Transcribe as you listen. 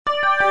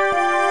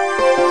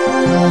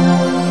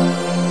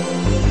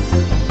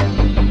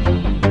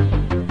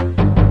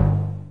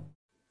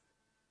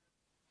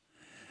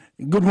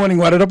Good morning,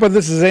 Wairarapa.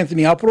 This is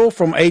Anthony Aporo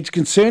from Age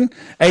Concern,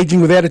 Aging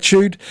with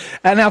Attitude,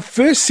 and our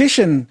first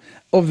session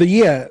of the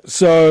year.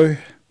 So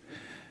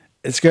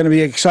it's going to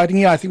be an exciting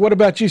year, I think. What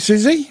about you,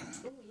 Susie?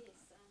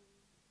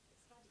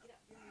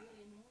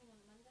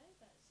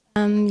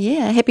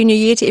 Yeah, Happy New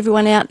Year to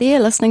everyone out there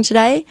listening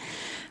today.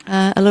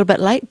 A little bit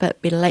late, but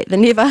better late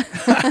than never.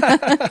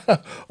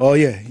 Oh,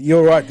 yeah,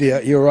 you're right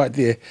there. You're right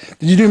there.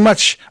 Did you do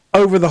much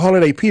over the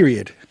holiday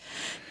period?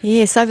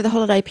 Yes, over the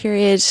holiday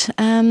period,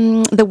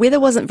 the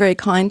weather wasn't very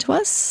kind to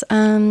us,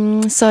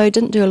 so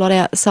didn't do a lot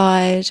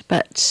outside,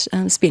 but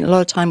spent a lot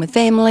of time with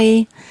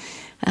family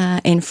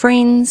and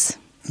friends.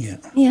 Yeah.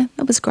 Yeah,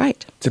 it was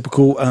great.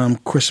 Typical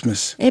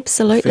Christmas.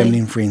 Absolutely. Family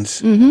and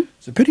friends. Mm-hmm.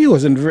 It's a pity it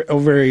wasn't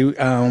very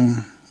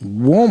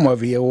warm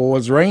over here, or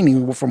was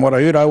raining. From what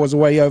I heard, I was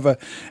away over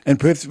in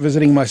Perth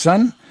visiting my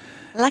son.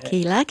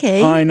 Lucky.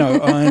 I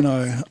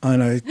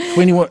know.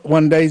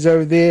 21 days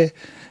over there.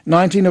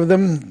 19 of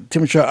them,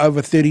 temperature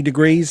over 30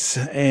 degrees,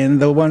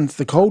 and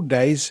the cold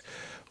days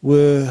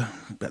were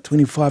about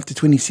 25 to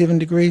 27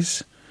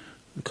 degrees,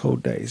 the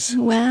cold days.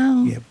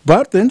 Wow. Yeah.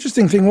 But the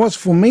interesting thing was,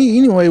 for me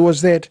anyway,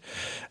 was that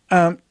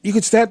you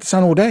could stay at the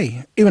sun all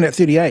day, even at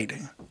 38.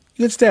 You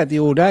could stay out there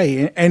all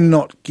day and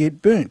not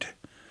get burnt.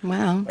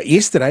 Wow. But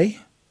yesterday,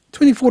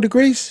 24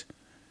 degrees,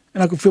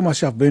 and I could feel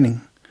myself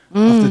burning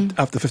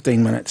after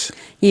 15 minutes.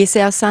 Yes,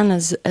 our sun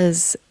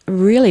is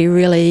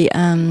really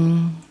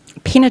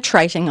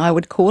penetrating, I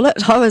would call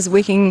it. I was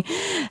working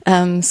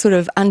sort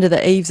of under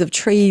the eaves of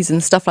trees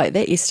and stuff like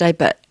that yesterday,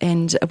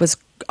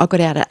 I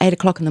got out at 8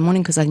 o'clock in the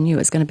morning because I knew it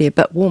was going to be a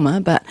bit warmer,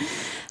 but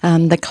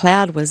the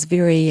cloud was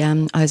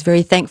I was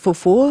very thankful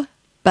for,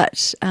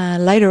 but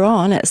later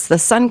on the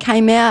sun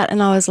came out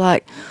and I was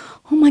like,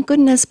 oh my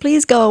goodness,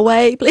 please go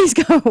away, please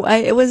go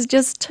away. It was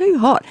just too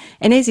hot.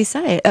 And as you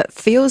say, it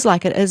feels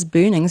like it is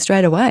burning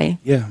straight away.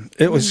 Yeah,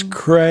 it was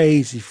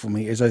crazy for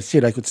me. As I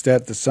said, I could stay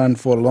at the sun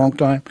for a long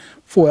time,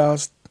 4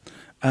 hours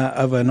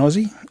over in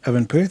Aussie, over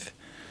in Perth,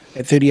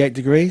 at 38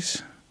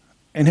 degrees,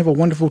 and have a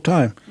wonderful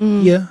time.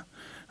 Yeah,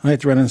 I had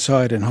to run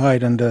inside and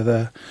hide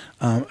under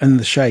in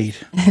the shade.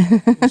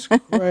 It's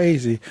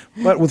crazy.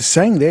 But with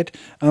saying that,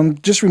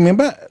 just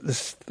remember,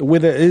 the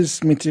weather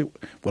is meant to,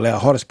 our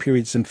hottest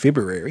period's in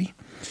February.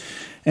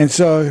 And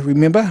so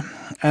remember,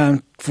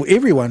 for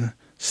everyone,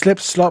 slip,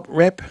 slop,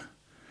 wrap,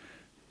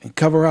 and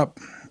cover up.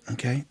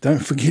 Okay,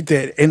 don't forget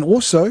that. And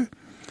also,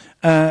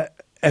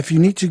 if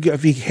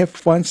you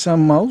find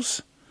some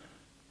moles,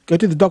 go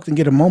to the doctor and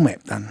get a mole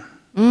map done.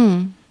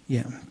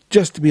 Yeah,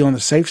 just to be on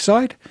the safe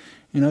side.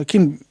 It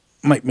can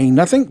might mean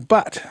nothing,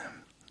 but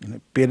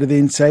better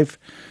than safe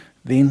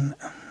than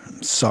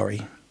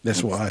sorry.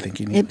 That's what I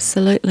think you need.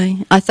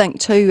 Absolutely. I think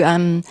too,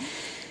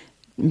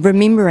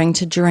 remembering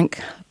to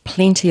drink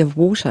plenty of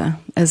water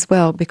as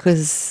well,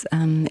 because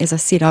as I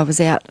said, I was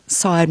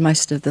outside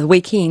most of the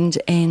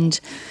weekend, and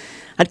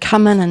I'd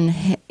come in and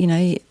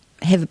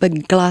have a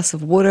big glass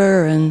of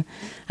water, and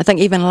I think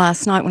even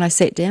last night when I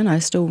sat down, I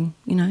was still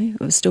I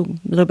was still a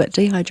little bit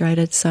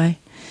dehydrated. So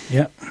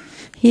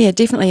yeah,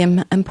 definitely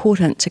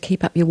important to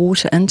keep up your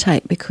water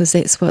intake, because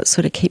that's what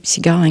sort of keeps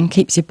you going,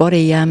 keeps your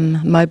body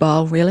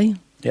mobile, really.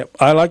 Yep,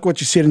 I like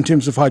what you said in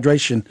terms of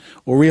hydration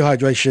or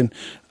rehydration.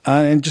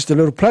 And just a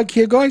little plug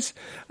here, guys.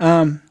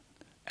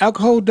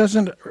 Alcohol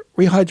doesn't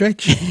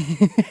rehydrate you.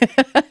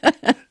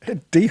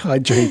 It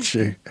dehydrates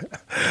you.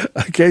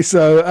 Okay,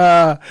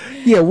 so,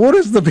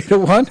 water's the better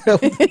one.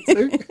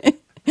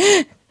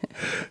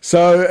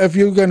 So if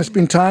you're going to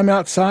spend time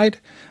outside,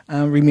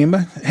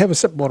 remember, have a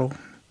sip bottle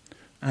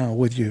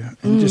with you,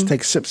 and just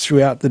take sips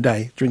throughout the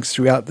day, drinks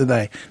throughout the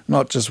day,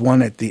 not just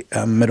one at the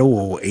middle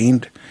or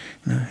end.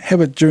 Have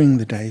it during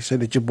the day so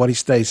that your body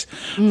stays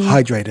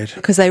hydrated.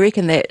 Because they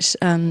reckon that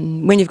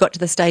when you've got to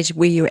the stage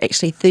where you're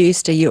actually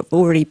thirsty, you've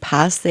already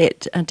passed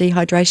that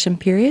dehydration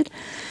period.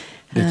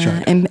 That's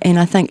right. And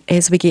I think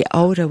as we get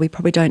older, we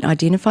probably don't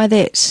identify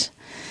that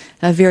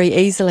very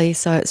easily,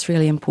 so it's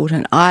really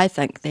important. I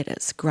think that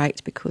it's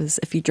great, because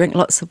if you drink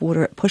lots of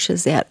water, it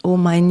pushes out all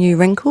my new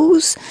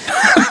wrinkles.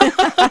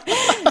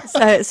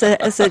 So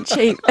it's a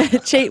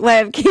cheap way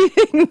of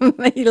keeping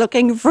me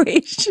looking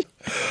fresh.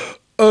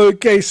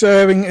 Okay,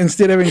 so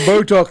instead of having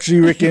Botox,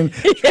 you reckon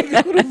drink a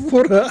lot of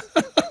water?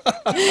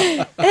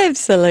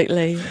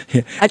 Absolutely.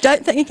 Yeah. I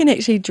don't think you can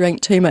actually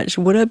drink too much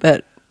water,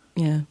 but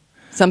yeah,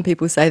 some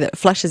people say that it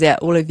flushes out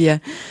all of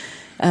your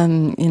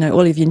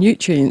all of your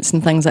nutrients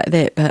and things like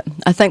that. But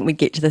I think we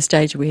get to the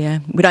stage where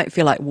we don't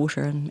feel like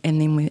water, and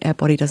then our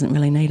body doesn't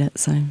really need it.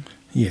 So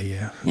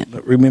yeah.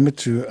 But remember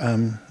to,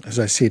 as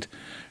I said,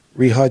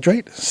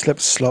 rehydrate, slip,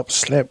 slop,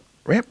 slap,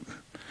 wrap,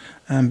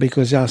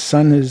 because our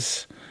sun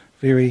is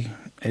very,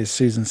 as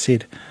Susan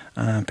said,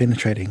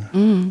 penetrating.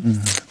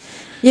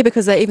 Yeah,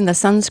 because even the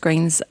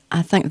sunscreens,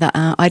 I think the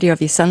idea of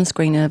your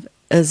sunscreen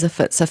is if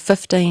it's a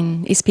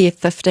SPF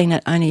 15,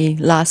 it only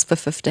lasts for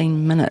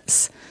 15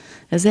 minutes.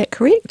 Is that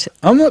correct?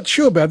 I'm not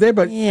sure about that,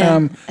 but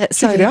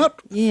check it out.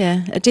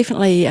 Yeah, it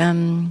definitely,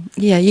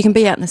 you can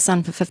be out in the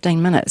sun for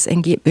 15 minutes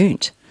and get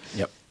burnt.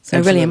 Yep. So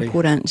really Absolutely.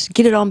 important.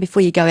 Get it on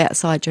before you go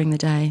outside during the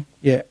day.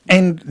 Yeah,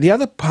 and the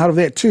other part of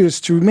that too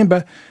is to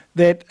remember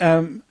that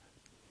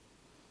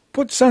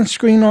put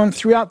sunscreen on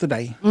throughout the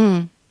day.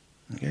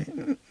 Okay,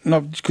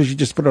 not because you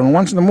just put it on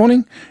once in the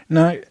morning.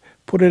 No,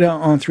 put it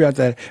on throughout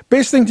the day.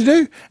 Best thing to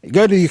do: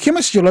 go to your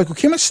chemist, your local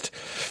chemist,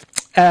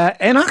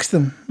 and ask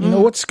them. You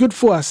know, what's good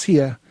for us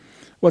here?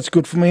 What's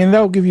good for me? And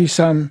they'll give you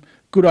some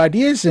good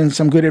ideas and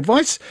some good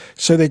advice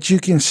so that you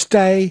can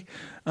stay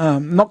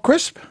not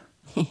crisp,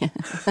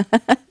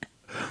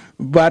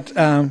 but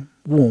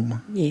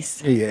warm.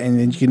 Yes. Yeah, and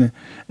then you can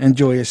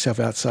enjoy yourself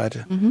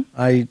outside.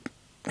 I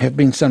have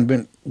been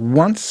sunburnt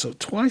once or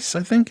twice,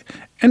 I think,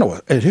 and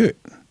it hurt.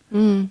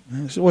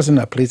 It wasn't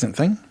a pleasant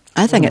thing.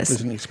 I think Wasn't a it's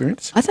pleasant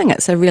experience. I think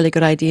it's a really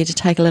good idea to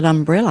take a little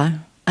umbrella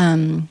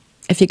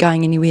if you're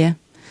going anywhere,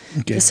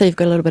 Okay. just so you've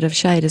got a little bit of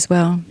shade as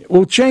well.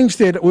 We'll change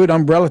that word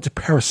umbrella to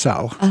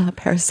parasol.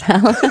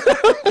 Parasol.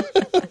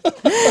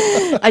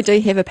 I do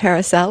have a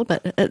parasol,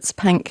 but it's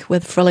pink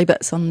with frilly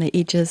bits on the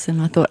edges,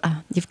 and I thought,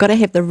 you've got to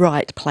have the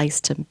right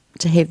place to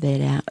have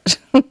that out.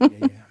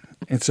 Yeah.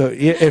 And so,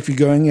 yeah, if you're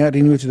going out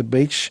anywhere to the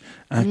beach,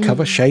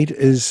 cover shade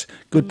is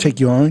good. Take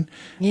your own,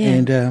 Yeah.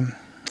 and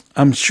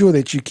I'm sure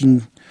that you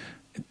can.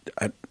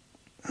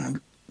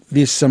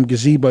 There's some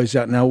gazebos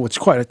out now, which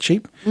quite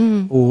cheap,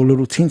 or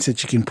little tents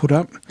that you can put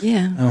up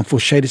Yeah. for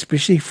shade,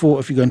 especially for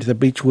if you're going to the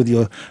beach with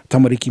your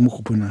tamariki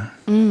mokopuna.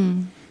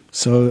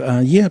 So,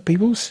 yeah,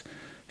 peoples,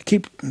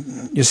 keep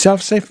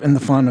yourself safe and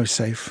the whānau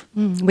safe.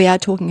 We are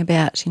talking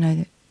about,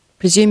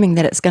 presuming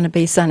that it's going to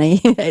be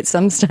sunny at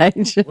some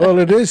stage. Well,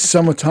 it is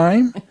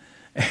summertime,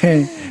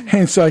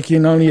 and so I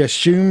can only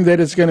assume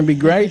that it's going to be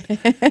great.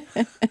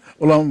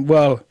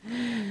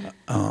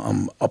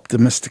 I'm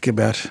optimistic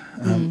about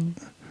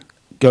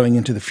going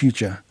into the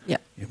future. Yeah.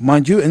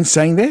 Mind you, in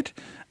saying that,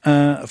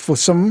 for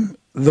some,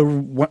 the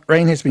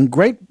rain has been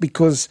great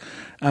because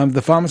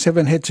the farmers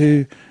haven't had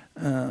to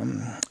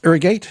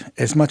irrigate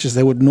as much as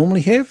they would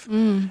normally have.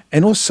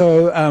 And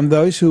also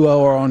those who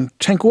are on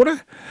tank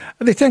water,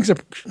 their tanks are,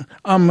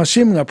 I'm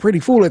assuming, are pretty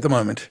full at the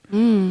moment.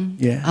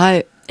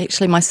 Yeah.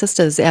 My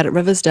sister's out at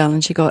Riversdale,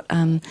 and she got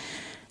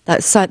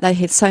they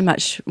had so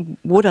much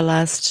water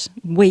last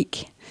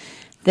week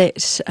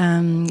that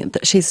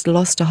she's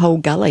lost a whole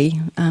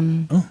gully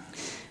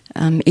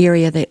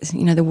area that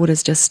the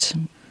water's just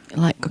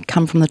like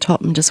come from the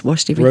top and just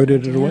washed everything.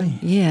 Eroded it down. away.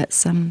 Yeah,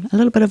 it's a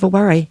little bit of a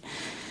worry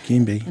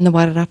Can be. in the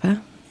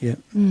Wairarapa. Yeah,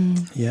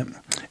 yeah.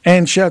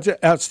 And shout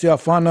out to our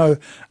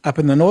whānau up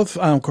in the north,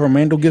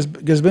 Coromandel,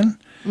 Gisborne,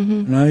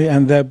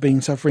 and they've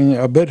been suffering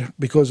a bit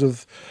because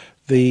of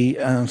the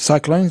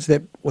cyclones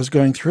that was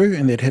going through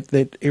and that hit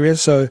that area.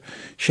 So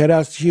shout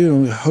out to you,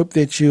 and we hope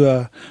that you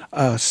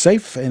are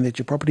safe and that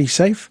your property's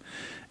safe,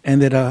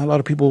 and that a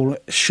lot of people,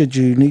 should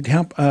you need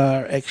help,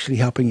 are actually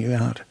helping you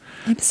out.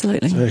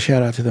 Absolutely. So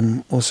shout out to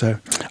them also.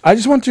 I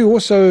just want to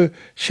also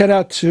shout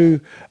out to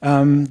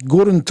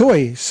Gordon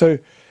Toi. So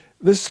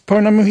this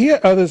pounamu here,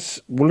 it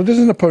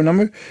isn't a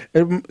pounamu,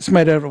 it's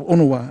made out of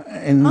onua.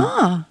 And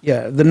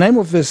yeah, the name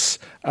of this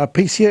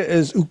piece here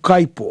is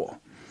ukaipo.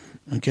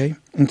 Okay,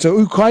 and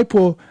so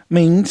ukaipo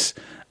means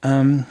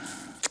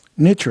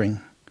nurturing.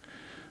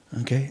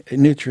 Okay,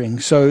 nurturing.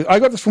 So I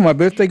got this for my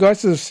birthday,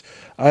 guys.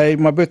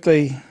 My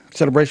birthday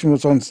celebration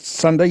was on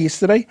Sunday,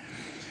 yesterday,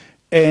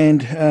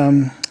 and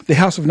the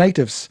House of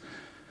Natives.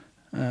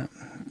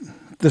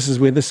 This is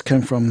where this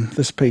came from,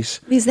 this piece.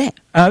 Where's that?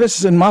 This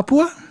is in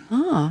Mapua.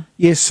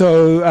 Yeah,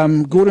 so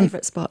Gordon...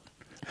 Favourite spot.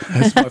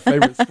 That's my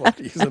favourite spot,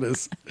 yes it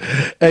is.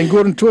 And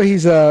Gordon Toi,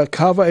 he's a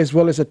carver as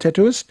well as a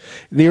tattooist.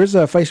 There is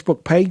a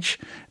Facebook page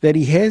that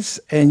he has,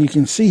 and you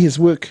can see his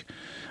work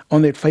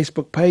on that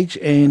Facebook page.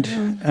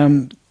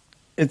 And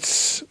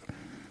it's...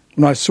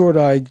 When I saw it,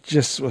 I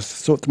just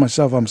thought to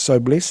myself, I'm so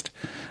blessed.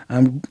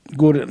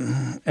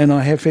 Gordon and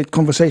I have had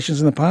conversations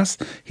in the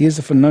past. He is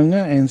a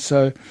whanaunga, and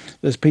so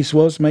this piece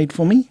was made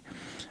for me,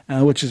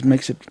 which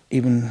makes it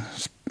even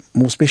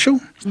more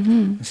special.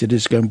 Instead of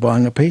just going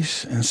buying a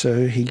piece. And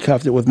so he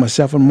carved it with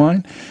myself in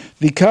mind.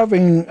 The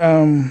carving,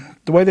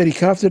 the way that he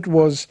carved it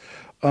was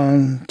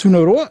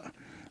tūnau roa.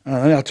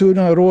 Now,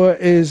 tūnau roa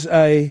is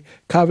a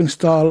carving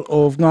style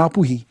of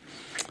Ngāpuhi.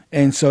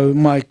 And so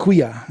my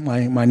kuia,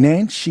 my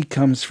nan, she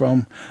comes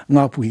from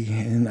Ngāpuhi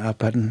in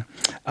up in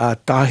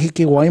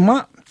Tāheke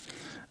Waima,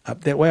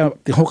 up that way,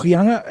 up the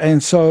Hokianga.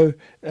 And so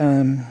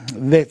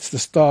that's the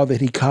style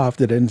that he carved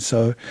it in.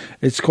 So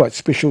it's quite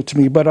special to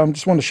me. But I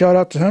just want to shout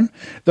out to him.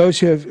 Those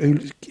who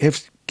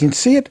can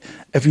see it,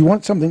 if you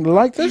want something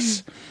like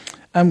this,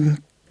 go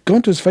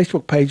into his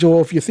Facebook page. Or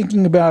if you're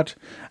thinking about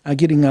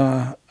getting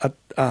a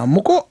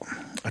moko,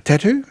 a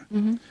tattoo,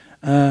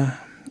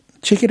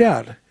 check it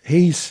out.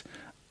 He's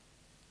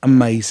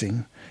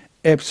amazing,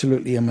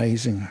 absolutely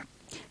amazing.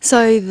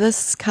 So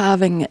this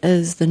carving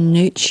is the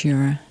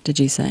nurturer, did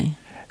you say?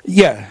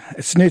 Yeah,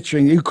 it's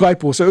nurturing.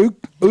 Ukaipo. So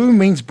u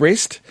means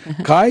breast,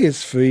 kai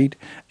is feed,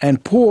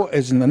 and po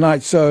is in the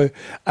night. So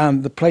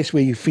the place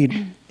where you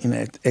feed,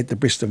 at the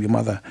breast of your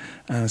mother.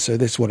 So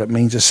that's what it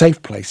means, a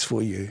safe place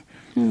for you.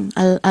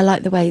 I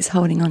like the way he's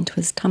holding on to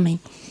his tummy.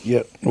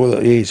 Yeah, well,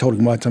 yeah, he's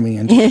holding my tummy.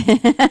 And yeah,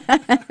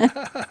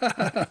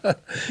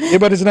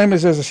 but his name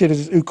is, as I said,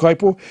 is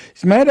Ukaipo.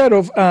 It's made out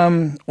of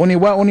oniwa.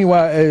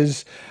 Oniwa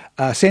is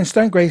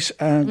sandstone, grey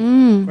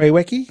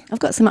waki. I've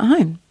got some at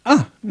home.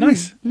 Ah,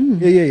 nice.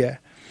 Yeah.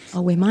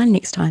 I'll wear mine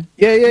next time.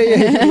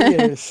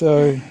 Yeah.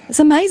 So It's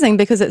amazing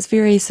because it's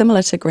very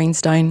similar to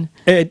greenstone.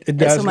 it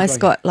does. It's almost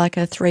got like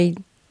a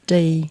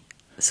 3D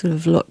sort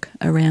of look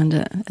around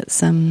it.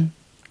 It's an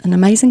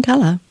amazing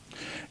colour.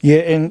 Yeah,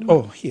 and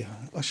here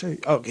I'll show you.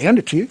 I'll hand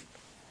it to you.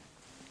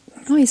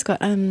 Oh, he's got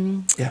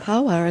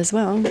power as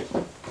well.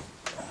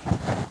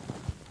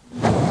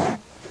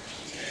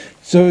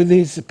 So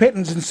there's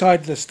patterns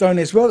inside the stone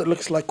as well. It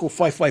looks like all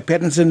whai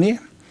patterns in there,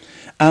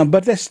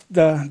 but that's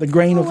the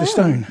grain of the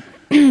stone.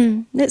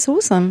 That's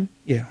awesome.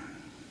 Yeah.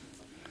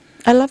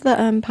 I love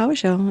the power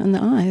shell and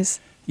the eyes.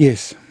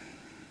 Yes.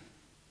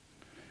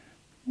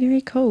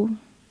 Very cool.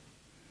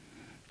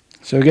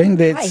 So again,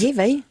 that's Quite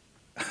heavy.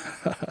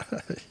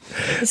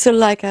 It's sort of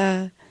like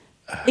a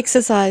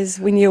exercise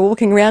when you're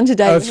walking around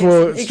today. it's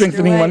for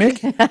strengthening my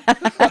neck.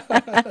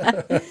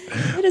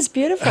 It is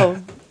beautiful.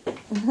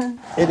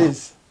 It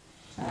is.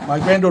 My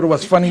granddaughter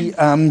was funny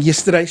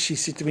yesterday. She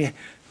said to me,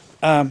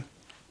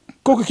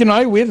 Koko, can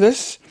I wear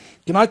this?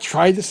 Can I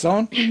try this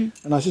on?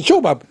 And I said,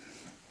 sure, bub.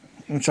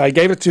 And so I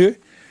gave it to her.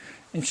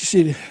 And she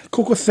said,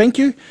 Koko, thank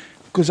you,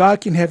 because I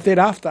can have that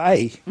after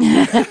A.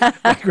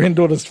 My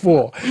granddaughter's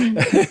 4.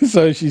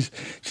 So she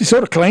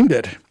sort of claimed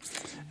it.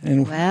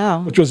 And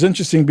Wow. Which was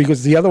interesting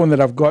because the other one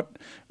that I've got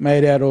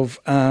made out of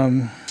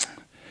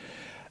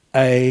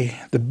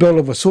the bill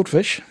of a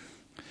swordfish,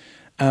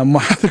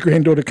 my other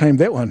granddaughter claimed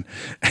that one.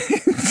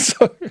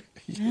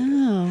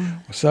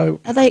 So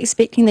Are they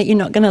expecting that you're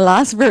not going to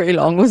last very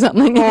long or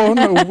something? oh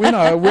no,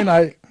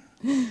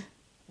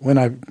 when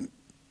I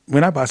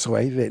pass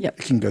away, that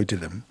can go to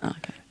them.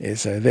 Okay. Yeah,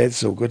 so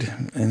that's all good.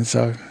 And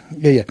so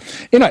yeah.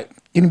 Anyway,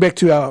 getting back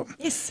to our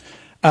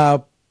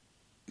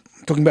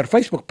talking about a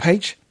Facebook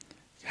page.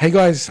 Hey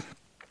guys,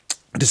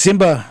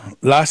 December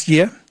last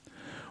year,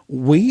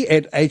 we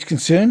at Age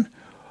Concern,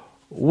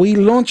 we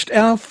launched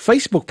our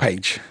Facebook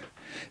page.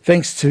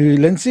 Thanks to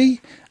Lindsay,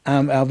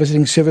 our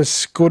visiting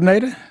service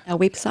coordinator. Our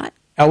website?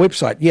 Our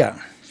website,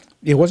 yeah.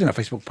 It wasn't our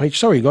Facebook page.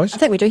 Sorry, guys. I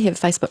think we do have a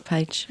Facebook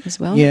page as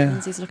well. Yeah.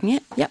 Lindsay's looking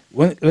at. Yep.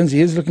 Lindsay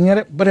is looking at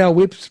it, but our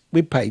web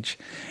page.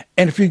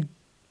 And if you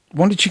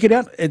want to check it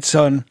out, it's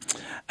on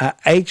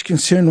Age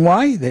Concern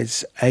Y.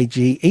 That's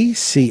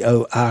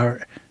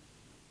AGECORN.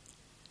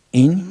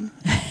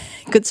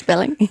 Good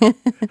spelling.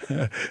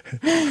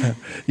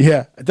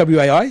 Yeah,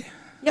 WAI.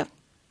 Yep.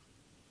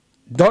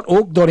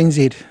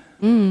 .org.nz.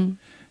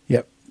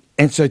 Yep.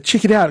 And so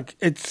check it out.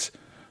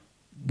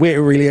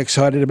 We're really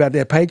excited about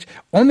that page.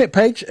 On that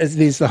page,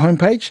 there's the home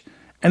page,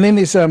 and then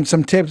there's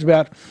some tabs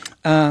about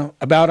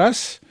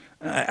us,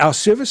 our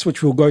service,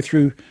 which we'll go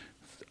through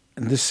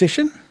in this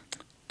session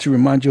to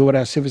remind you what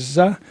our services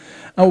are,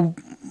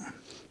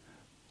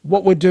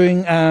 what we're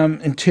doing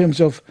in terms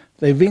of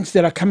the events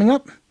that are coming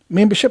up,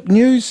 membership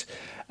news,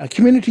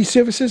 community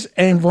services,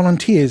 and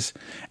volunteers.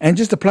 And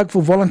just a plug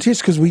for volunteers,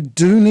 because we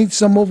do need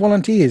some more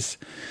volunteers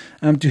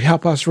to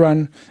help us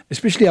run,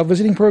 especially our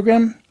visiting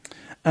program,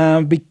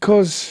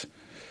 because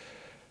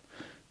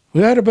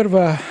we're at a bit of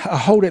a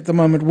hold at the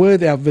moment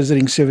with our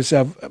visiting service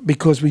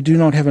because we do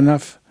not have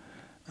enough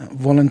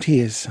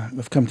volunteers.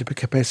 We've come to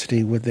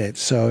capacity with that.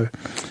 So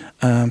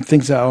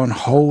things are on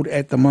hold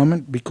at the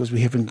moment because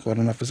we haven't got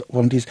enough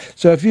volunteers.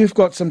 So if you've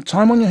got some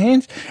time on your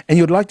hands and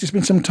you'd like to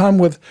spend some time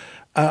with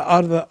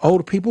either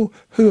older people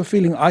who are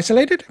feeling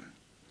isolated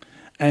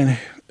and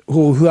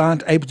who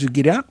aren't able to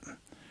get out.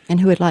 And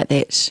who would like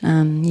that,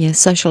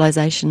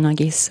 socialisation, I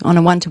guess, on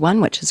a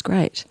one-to-one, which is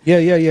great.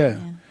 Yeah.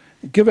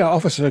 Give our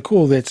office a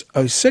call. That's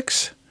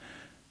 06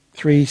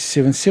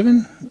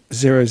 377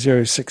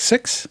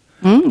 0066.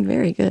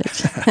 Very good.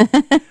 I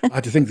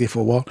had to think there for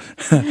a while.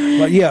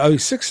 But yeah,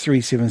 06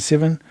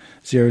 377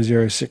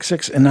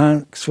 0066, and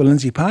ask for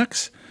Lindsay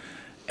Parks.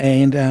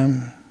 And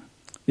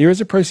there is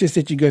a process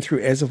that you go through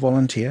as a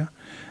volunteer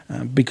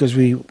because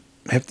we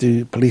have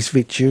to police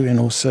vet you, and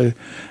also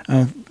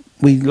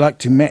we like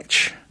to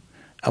match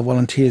our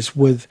volunteers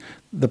with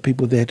the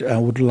people that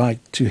would like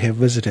to have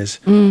visitors.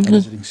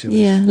 Visiting service.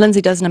 Yeah,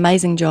 Lindsay does an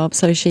amazing job.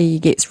 So she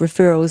gets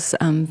referrals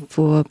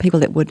for people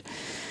that would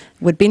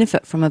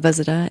benefit from a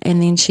visitor,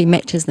 and then she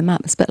matches them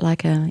up. It's a bit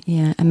like a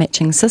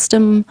matching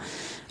system.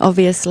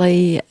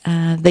 Obviously,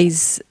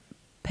 these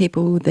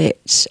people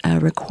that are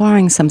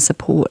requiring some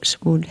support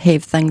would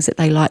have things that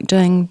they like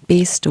doing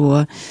best,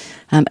 or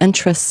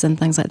interests and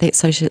things like that.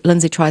 So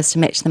Lindsay tries to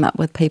match them up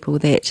with people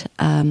that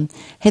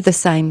have the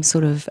same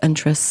sort of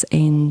interests,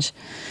 and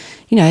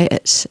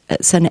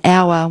it's an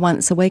hour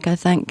once a week, I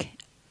think,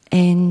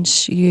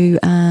 and you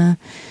are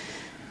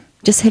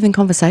just having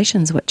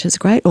conversations, which is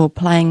great, or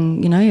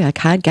playing, a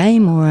card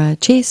game or a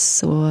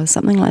chess or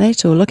something like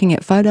that, or looking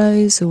at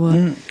photos,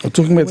 or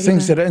talking about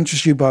things that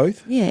interest you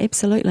both. Yeah,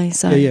 absolutely.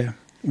 So yeah.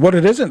 What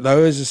it isn't,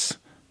 though, is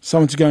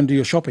someone to go and do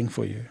your shopping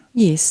for you.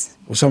 Yes.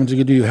 or someone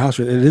to do your house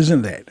with. It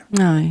isn't that.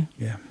 No.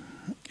 Yeah.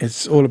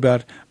 It's all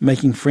about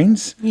making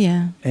friends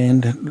Yeah.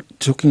 and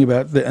talking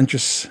about the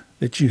interests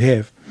that you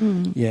have.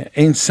 Yeah.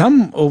 And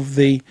some of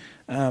the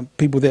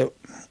people that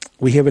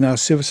we have in our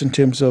service in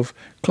terms of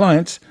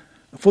clients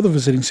for the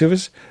visiting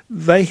service,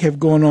 they have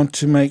gone on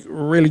to make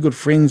really good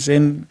friends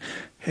and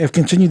have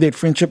continued that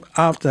friendship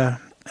after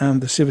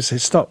the service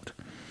has stopped.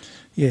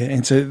 Yeah,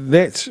 and so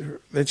that's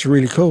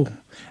really cool.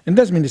 And it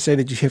doesn't mean to say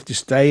that you have to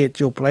stay at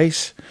your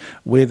place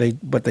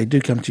but they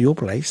do come to your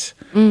place.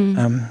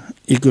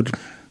 You could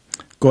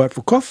go out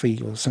for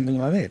coffee or something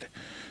like that.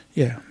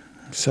 Yeah,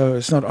 so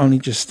it's not only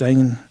just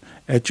staying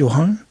at your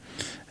home;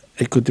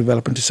 it could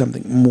develop into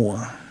something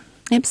more.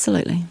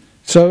 Absolutely.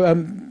 So,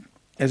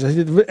 as I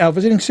said, our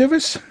visiting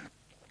service,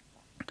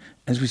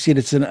 as we said,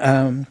 it's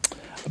a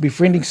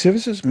befriending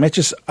services,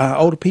 matches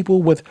older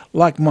people with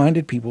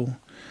like-minded people.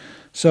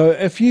 So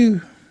if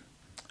you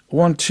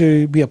want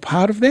to be a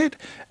part of that,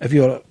 if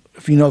you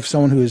know of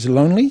someone who is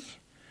lonely,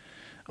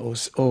 or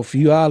if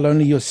you are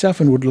lonely yourself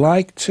and would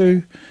like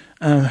to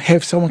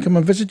have someone come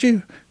and visit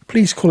you,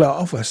 please call our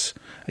office.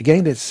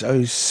 Again, that's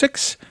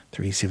 06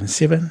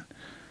 377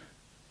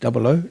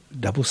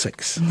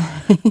 0066.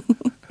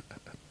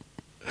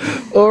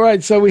 All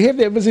right, so we have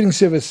that visiting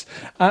service.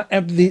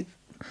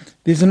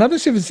 There's another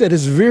service that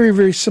is very,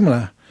 very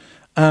similar,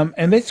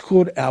 and that's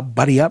called our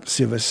Buddy Up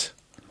service.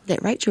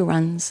 That Rachel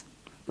runs.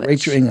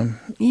 Rachel Ingham.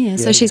 Yeah,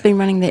 so she's been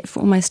running that for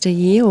almost a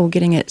year, or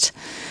getting it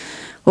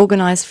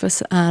organised for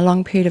a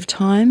long period of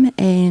time,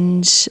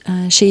 and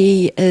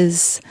she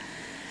is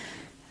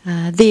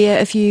there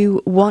if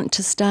you want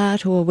to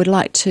start or would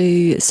like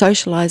to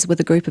socialise with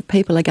a group of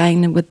people,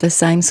 again with the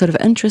same sort of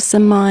interests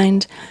in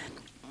mind.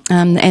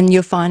 And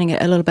you're finding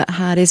it a little bit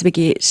hard as we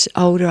get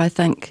older, I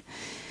think.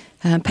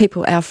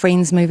 Our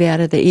friends move out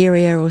of the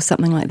area or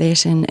something like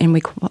that, and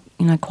we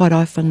quite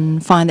often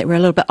find that we're a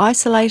little bit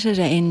isolated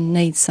and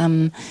need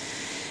some,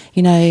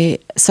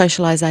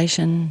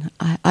 socialisation.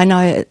 I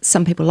know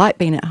some people like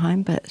being at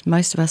home, but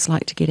most of us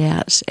like to get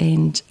out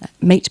and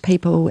meet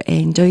people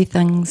and do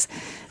things.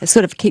 It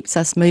sort of keeps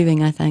us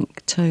moving, I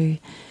think, to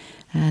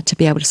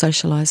be able to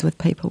socialise with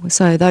people.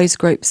 So those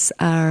groups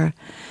are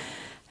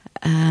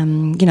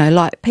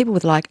like people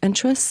with like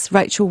interests.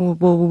 Rachel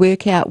will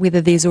work out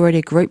whether there's already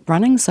a group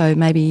running, so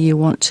maybe you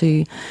want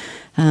to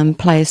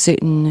play a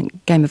certain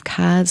game of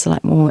cards,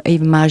 like more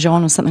even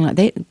mahjong or something like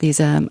that.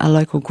 There's a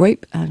local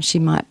group. She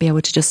might be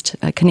able to just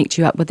connect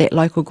you up with that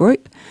local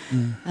group.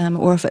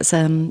 Or if it's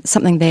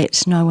something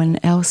that no one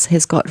else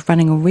has got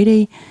running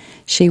already,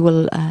 she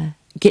will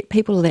get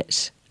people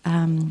that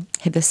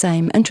have the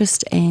same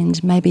interest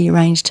and maybe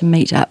arrange to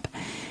meet up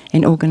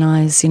and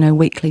organise,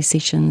 weekly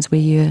sessions where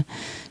you're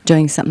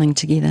doing something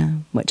together,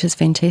 which is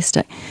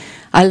fantastic.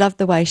 I love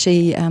the way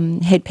she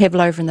had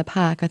pavlova in the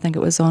park. I think it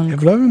was on...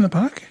 Pavlova in the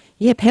park?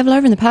 Yeah,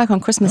 pavlova in the park on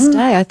Christmas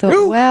Day. I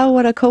thought, wow,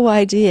 what a cool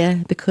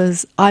idea,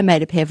 because I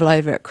made a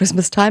pavlova at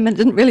Christmas time and it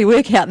didn't really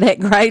work out that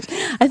great.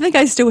 I think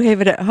I still have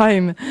it at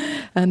home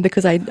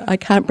because I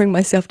can't bring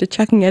myself to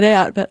chucking it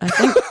out, but I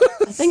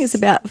think it's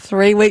about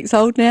 3 weeks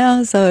old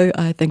now, so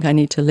I think I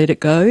need to let it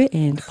go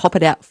and pop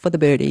it out for the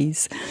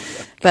birdies.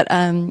 But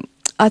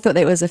I thought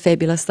that was a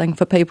fabulous thing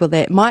for people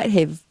that might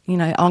have,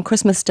 on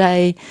Christmas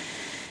Day,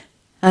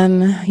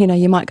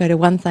 you might go to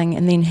one thing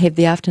and then have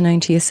the afternoon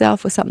to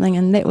yourself or something,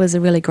 and that was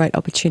a really great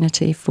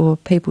opportunity for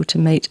people to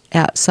meet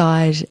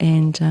outside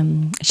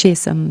and share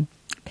some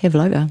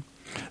pavlova.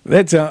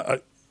 That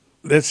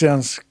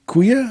sounds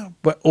queer,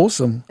 but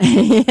awesome.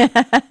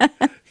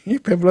 Yeah,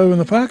 pavlova in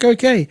the park,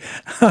 okay.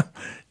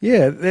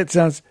 Yeah, that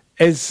sounds,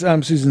 as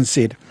Susan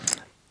said,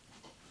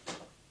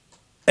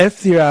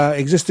 if there are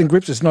existing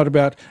groups, it's not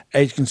about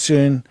age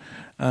concern,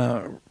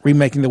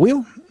 remaking the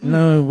wheel.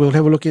 No, we'll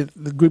have a look at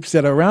the groups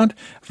that are around.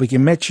 If we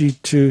can match you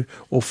to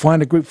or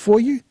find a group for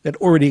you that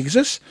already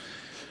exists,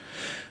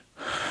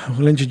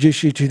 we'll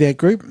introduce you to that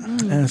group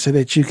so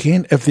that you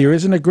can. If there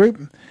isn't a group,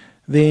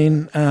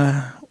 then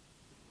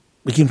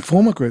we can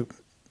form a group,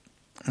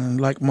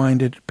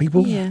 like-minded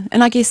people. Yeah,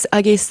 and I guess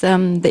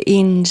the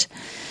end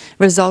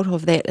result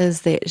of that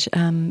is that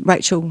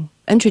Rachel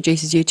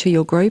introduces you to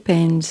your group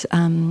and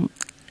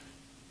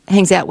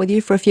hangs out with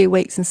you for a few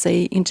weeks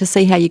and to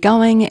see how you're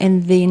going,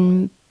 and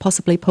then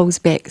possibly pulls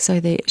back so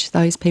that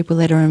those people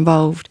that are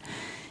involved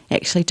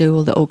actually do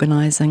all the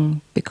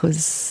organising,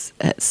 because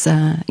it's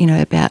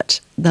about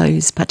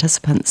those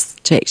participants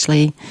to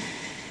actually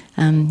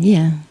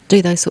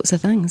do those sorts of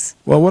things.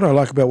 Well, what I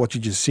like about what you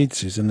just said,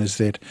 Susan, is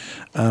that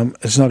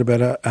it's not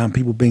about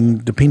people being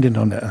dependent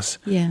on us,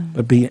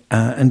 but being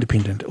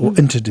independent or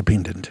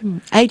interdependent.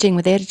 Ageing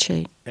with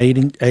attitude.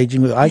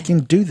 Aging with, I can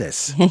do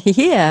this.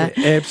 Yeah,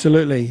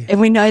 absolutely. And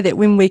we know that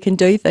when we can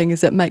do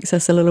things, it makes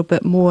us a little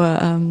bit more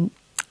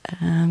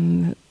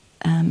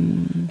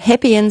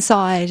happy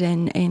inside,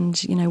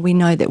 and we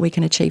know that we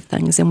can achieve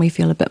things, and we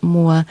feel a bit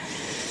more.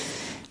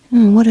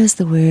 What is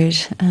the word?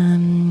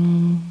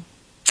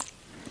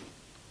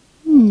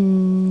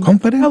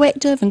 Confident?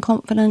 Proactive and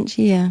confident,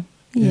 yeah,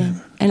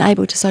 and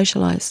able to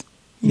socialise.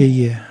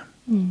 Yeah.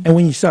 And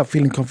when you start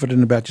feeling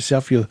confident about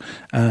yourself, your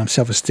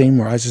self-esteem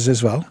rises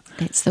as well.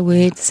 That's the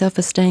word,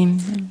 self-esteem.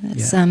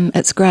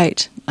 It's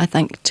great, I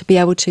think, to be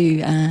able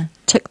to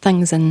tick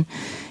things. And,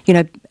 you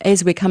know,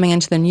 as we're coming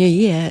into the new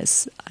year,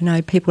 I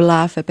know people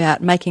laugh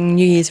about making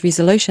New Year's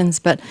resolutions,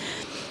 but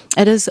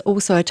it is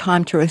also a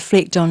time to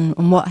reflect on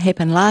what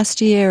happened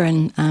last year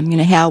and, you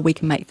know, how we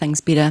can make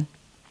things better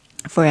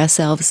for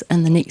ourselves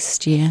in the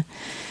next year.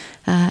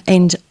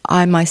 And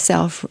I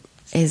myself,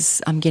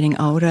 as I'm getting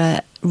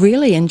older,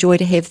 really enjoy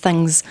to have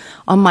things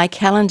on my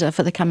calendar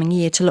for the coming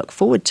year to look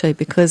forward to,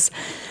 because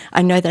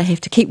I know that I have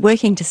to keep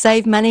working to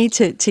save money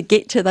to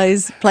get to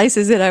those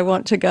places that I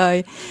want to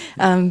go.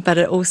 But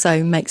it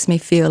also makes me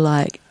feel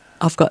like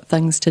I've got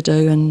things to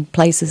do and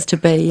places to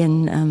be.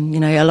 And, you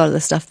know, a lot of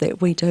the stuff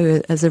that we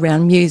do is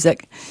around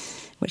music,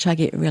 which I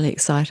get really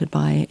excited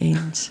by.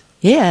 And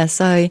yeah,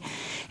 so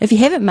if you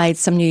haven't made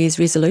some New Year's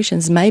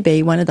resolutions,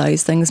 maybe one of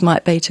those things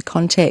might be to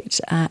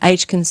contact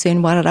Age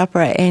Concern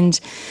Wairarapa and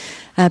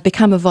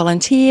become a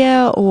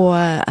volunteer,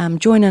 or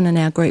join in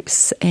our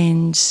groups,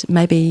 and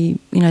maybe,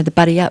 you know, the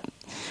Buddy Up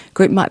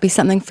group might be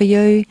something for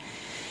you,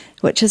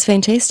 which is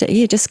fantastic.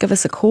 Yeah, just give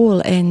us a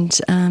call, and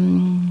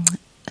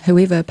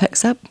whoever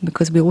picks up,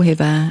 because we all have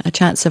a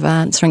chance of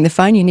answering the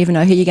phone. You never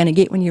know who you're going to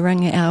get when you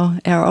ring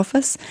our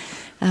office,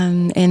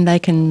 and they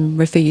can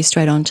refer you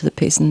straight on to the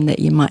person that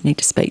you might need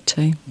to speak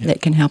to.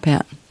 That can help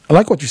out. I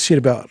like what you said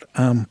about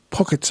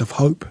pockets of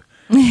hope.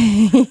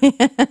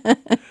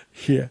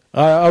 Yeah,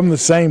 I'm the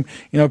same.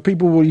 You know,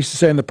 people used to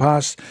say in the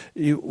past,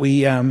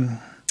 we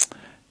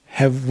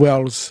have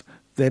wells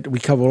that we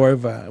cover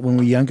over. When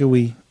we're younger,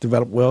 we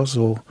develop wells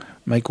or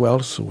make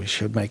wells, or we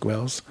should make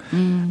wells.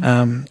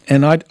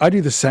 And I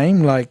do the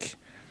same. Like,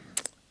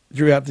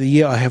 throughout the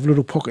year, I have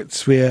little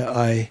pockets where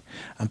I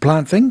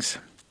plant things,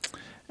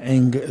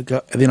 and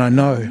then I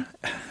know.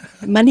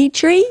 Money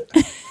tree?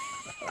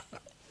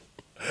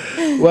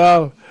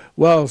 Well,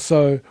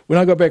 so when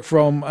I got back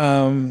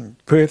from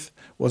Perth,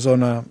 was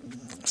on a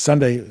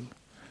Sunday,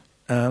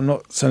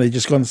 not Sunday,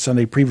 just gone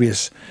Sunday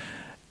previous,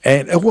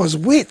 and it was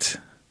wet.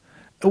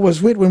 It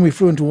was wet when we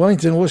flew into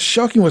Wellington. It was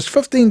shocking. It was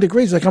 15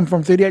 degrees. I come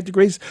from 38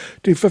 degrees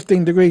to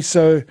 15 degrees.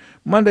 So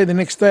Monday, the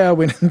next day, I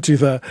went into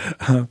the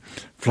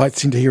flight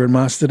centre here in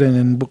Masterton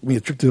and booked me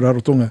a trip to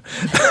Rarotonga.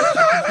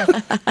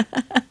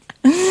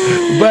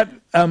 But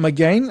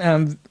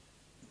again,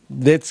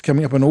 that's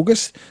coming up in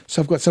August,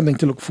 so I've got something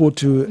to look forward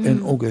to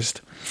in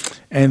August.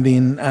 And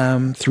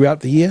then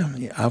throughout the year,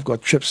 I've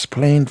got trips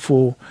planned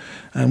for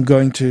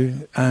going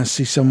to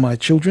see some of my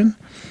children,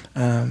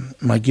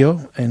 my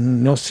girl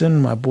in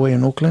Nelson, my boy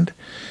in Auckland.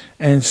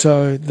 And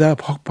so there are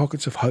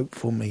pockets of hope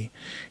for me,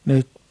 you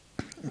know,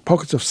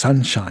 pockets of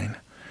sunshine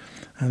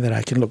that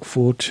I can look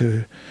forward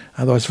to.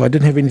 Otherwise, if I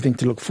didn't have anything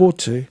to look forward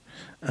to,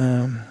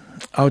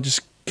 I'll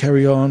just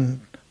carry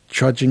on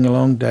trudging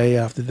along day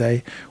after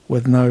day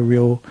with no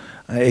real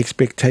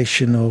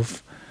expectation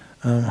of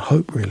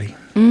hope, really.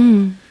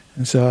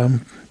 And so,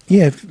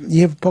 if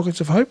you have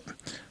pockets of hope,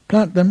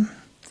 plant them,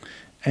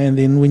 and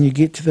then when you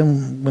get to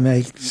them, when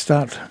they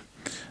start,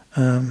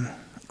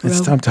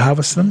 it's time to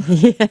harvest them.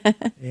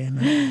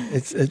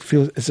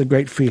 It's a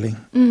great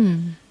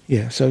feeling.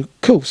 Yeah, so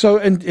cool. So,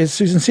 and as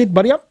Susan said,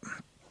 Buddy Up,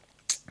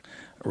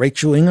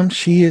 Rachel Ingham,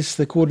 she is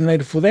the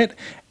coordinator for that,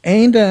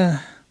 and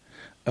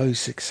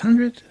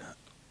 0600.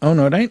 Oh,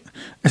 no, it ain't.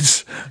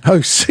 It's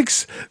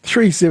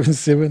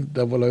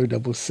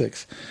 06377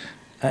 0066.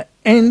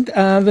 And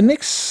the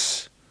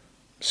next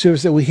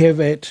service that we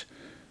have at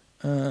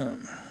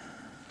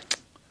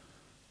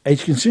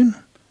Age Concern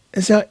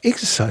is our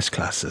exercise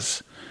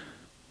classes.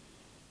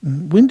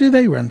 When do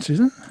they run,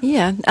 Susan?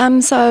 Yeah,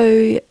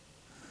 so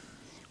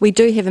we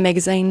do have a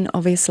magazine,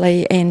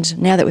 obviously, and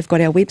now that we've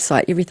got our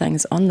website,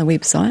 everything's on the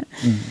website.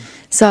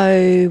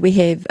 So we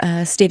have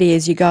Steady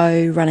As You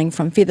Go running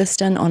from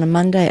Featherston on a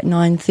Monday at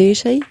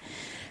 9:30.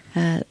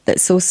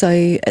 That's also,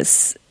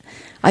 it's,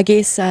 I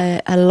guess,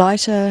 a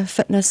lighter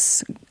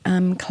fitness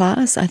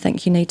class. I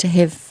think you need to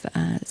have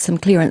some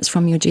clearance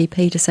from your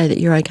GP to say that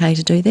you're okay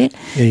to do that.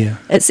 Yeah.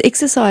 It's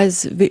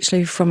exercise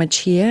virtually from a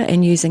chair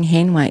and using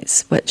hand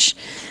weights, which,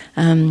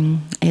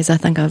 as I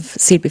think I've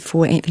said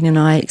before, Anthony and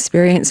I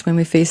experienced when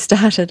we first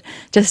started,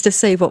 just to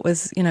see what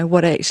was, you know,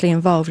 what it actually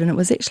involved, and it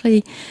was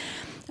actually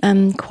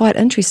quite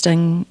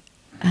interesting.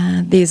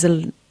 There's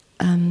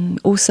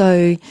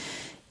also,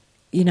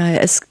 you know,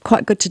 it's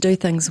quite good to do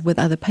things with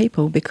other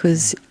people,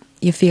 because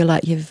you feel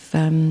like you've,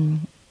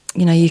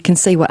 you know, you can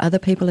see what other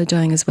people are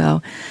doing as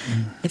well.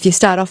 If you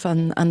start off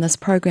on this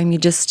program, you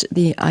just,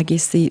 I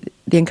guess the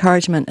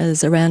encouragement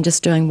is around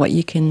just doing what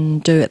you can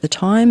do at the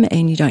time,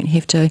 and you don't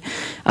have to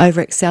over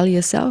excel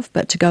yourself,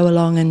 but to go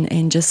along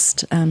and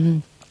just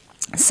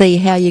see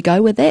how you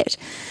go with that.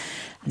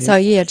 So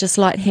yeah, just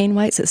light hand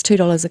weights. It's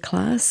 $2 a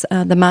class.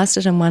 The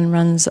Masterton one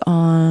runs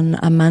on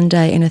a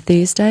Monday and a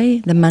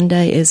Thursday. The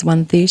Monday is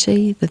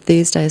 1:30. The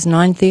Thursday is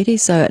 9:30.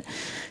 So it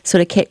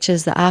sort of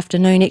catches the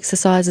afternoon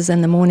exercises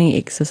and the morning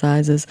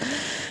exercises,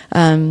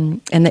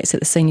 and that's at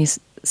the Senior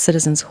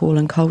Citizens Hall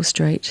in Cole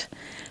Street.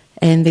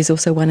 and there's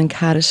also one in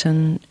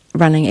Carterton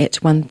running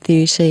at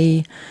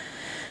 1:30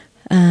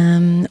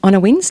 on a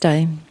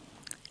Wednesday.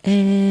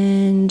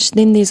 And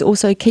then there's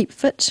also Keep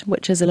Fit,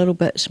 which is a little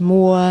bit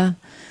more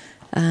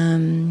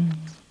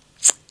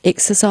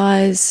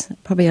exercise,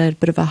 probably a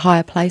bit of a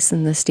higher place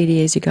than the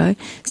Steady As You Go.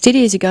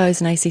 Steady As You Go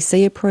is an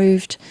ACC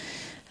approved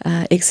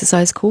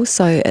exercise course,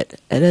 so it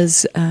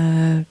is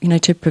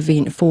to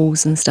prevent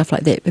falls and stuff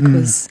like that,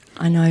 because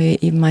I know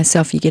even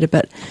myself, you get a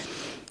bit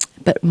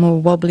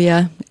more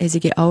wobblier as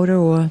you get older,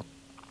 or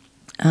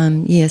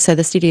so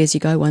the Steady As You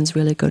Go one's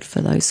really good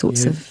for those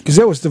sorts of... Because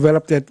that was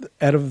developed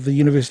out of the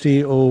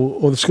university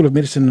or the School of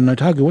Medicine in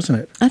Otago, wasn't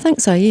it? I think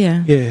so,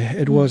 yeah. Yeah,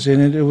 it was,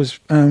 and it was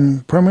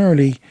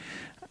primarily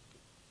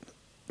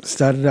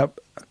started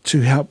up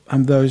to help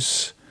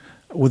those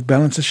with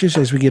balance issues.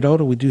 As we get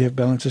older, we do have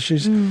balance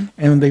issues,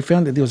 and they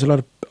found that there was a lot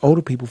of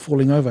older people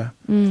falling over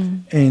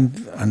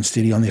and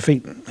unsteady on their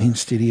feet, and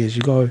steady as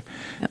you go.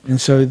 Yep.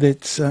 And so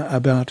that's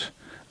about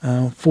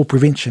for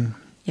prevention.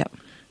 Yep.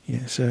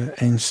 Yeah. So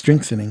and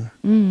strengthening.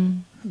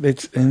 And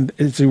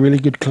it's a really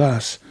good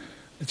class.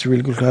 It's a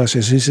really good class.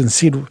 As Susan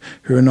said,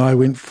 her and I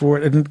went for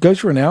it, and it goes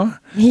for an hour.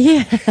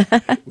 Yeah.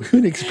 We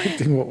weren't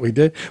expecting what we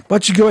did,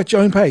 but you go at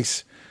your own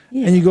pace.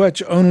 Yeah. And you go at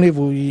your own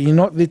level. You're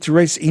not there to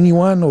race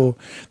anyone or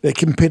the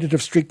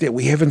competitive streak that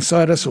we have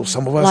inside us, or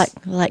some of us.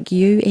 Like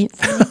you,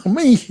 Anthony.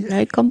 Me.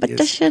 No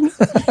competition.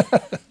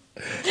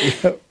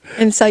 Yep.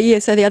 And so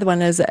the other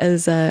one is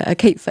a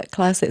Keep Fit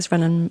class that's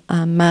run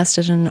in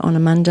Masterton on a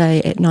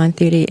Monday at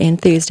 9:30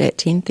 and Thursday at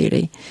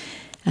 10:30.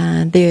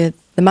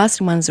 The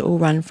Masterton ones are all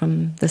run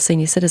from the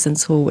Senior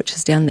Citizens Hall, which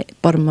is down the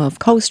bottom of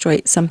Cole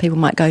Street. Some people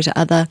might go to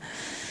other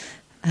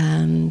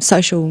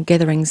social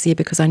gatherings there,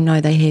 because I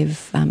know they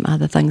have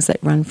other things that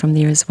run from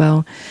there as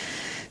well.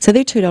 So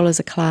they're $2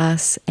 a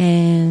class,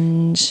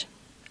 and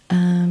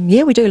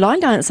we do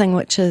line dancing,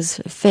 which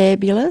is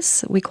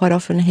fabulous. We quite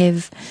often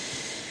have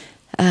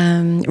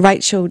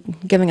Rachel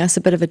giving us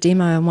a bit of a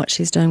demo on what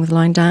she's doing with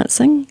line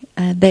dancing.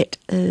 That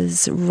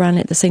is run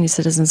at the Senior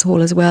Citizens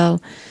Hall as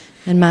well,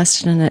 in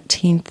Masterton at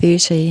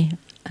 10:30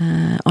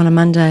 on a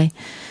Monday.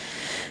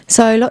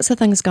 So lots of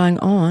things going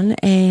on,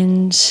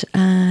 and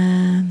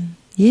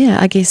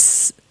I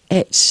guess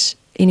at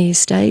any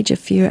stage,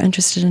 if you're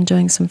interested in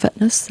doing some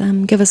fitness,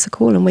 give us a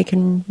call and we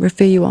can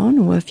refer you on,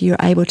 or if you're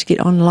able to get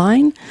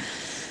online.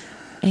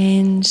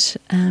 And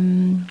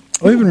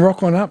or even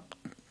rock on up.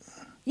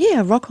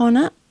 Yeah, rock on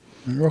up.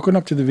 Rock on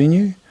up to the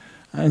venue,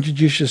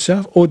 introduce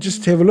yourself, or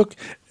just have a look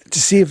to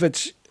see if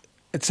it's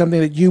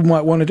something that you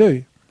might want to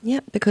do. Yeah,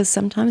 because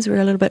sometimes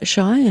we're a little bit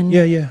shy, and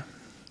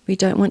we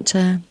don't want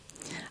to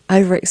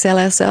overexcel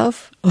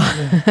ourselves.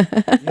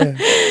 Yeah.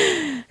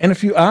 And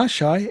if you are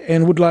shy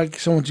and would like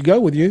someone to go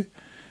with you,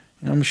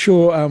 I'm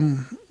sure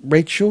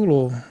Rachel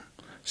or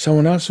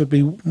someone else would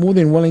be more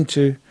than willing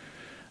to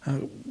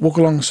walk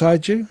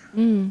alongside you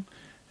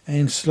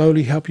and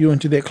slowly help you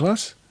into that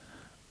class.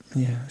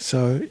 Yeah.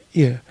 So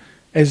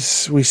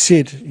as we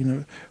said,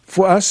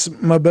 for us,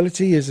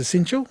 mobility is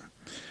essential.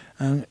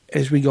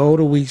 As we go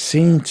older, we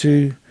seem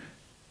to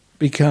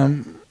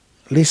become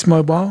less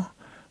mobile,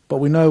 but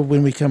we know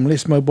when we become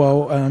less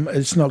mobile,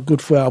 it's not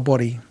good for our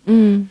body.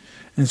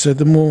 And so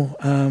the more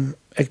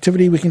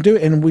activity we can do,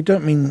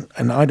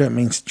 and I don't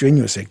mean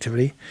strenuous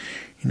activity,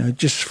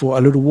 just for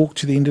a little walk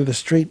to the end of the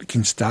street, it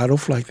can start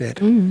off like that,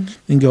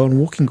 then go on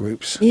walking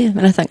groups. Yeah,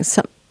 and I think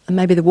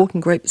maybe the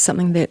walking group is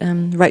something that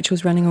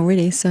Rachel's running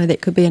already, so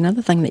that could be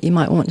another thing that you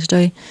might want to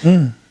do.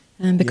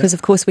 Because,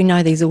 of course, we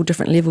know there's all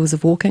different levels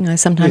of walking. I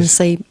sometimes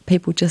see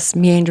people just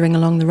meandering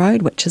along the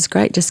road, which is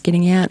great, just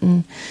getting out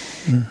and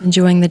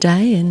enjoying the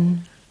day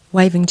and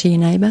waving to your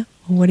neighbour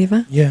or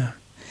whatever. Yeah.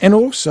 And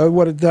also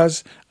what it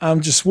does,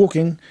 just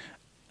walking,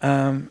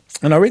 and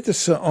I read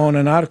this on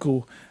an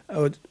article,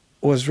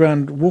 was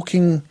around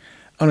walking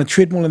on a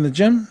treadmill in the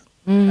gym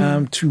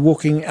to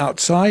walking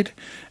outside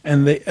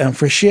and the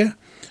fresh air.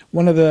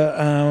 One of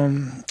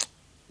the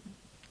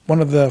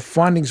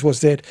findings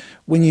was that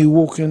when you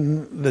walk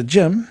in the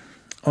gym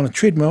on a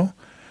treadmill,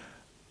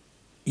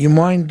 your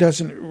mind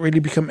doesn't really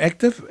become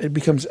active; it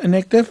becomes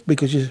inactive,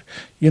 because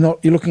you're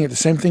looking at the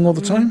same thing all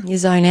the time. You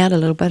zone out a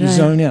little bit. You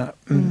zone out.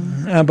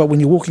 But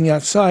when you're walking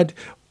outside,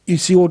 you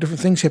see all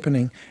different things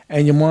happening,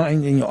 and your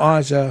mind and your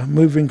eyes are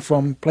moving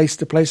from place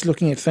to place,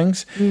 looking at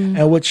things,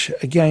 which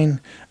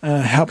again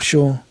helps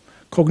your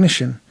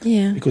cognition.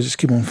 Yeah, because it's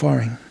keep on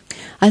firing.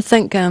 I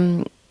think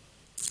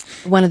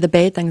one of the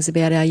bad things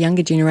about our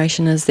younger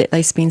generation is that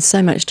they spend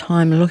so much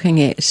time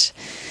looking at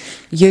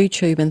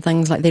YouTube and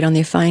things like that on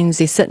their phones.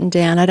 They're sitting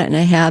down. I don't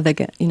know how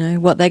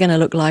what they're going to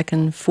look like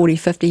in 40,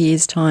 50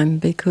 years' time,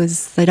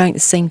 because they don't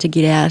seem to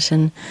get out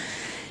and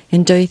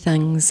do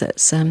things.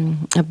 It's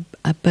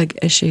a big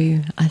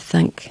issue, I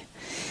think,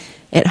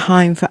 at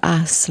home for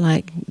us.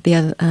 Like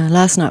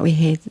last night we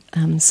had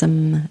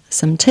some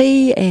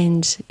tea,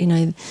 and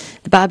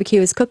the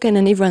barbecue is cooking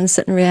and everyone's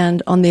sitting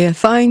around on their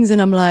phones,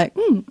 and I'm like,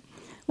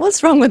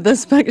 what's wrong with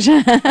this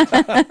picture?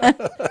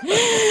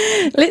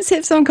 Let's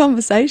have some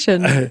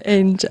conversation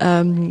and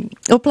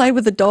or play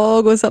with the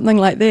dog or something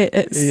like that.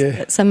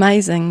 It's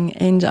amazing.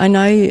 And I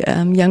know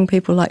young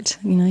people like to,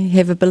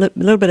 have a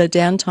little bit of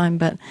downtime,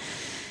 but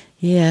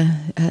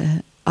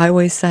I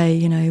always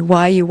say,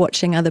 why are you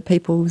watching other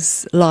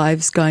people's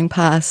lives going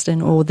past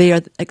or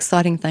their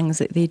exciting things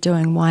that they're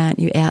doing? Why aren't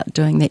you out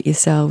doing that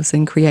yourselves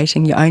and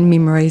creating your own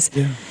memories?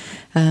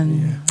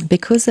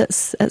 Because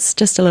it's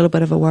just a little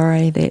bit of a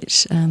worry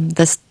that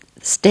this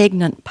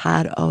stagnant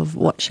part of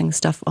watching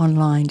stuff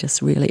online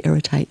just really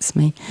irritates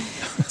me,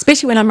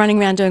 especially when I'm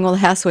running around doing all the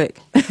housework.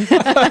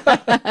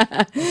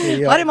 Why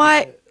am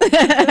I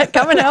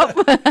come and help?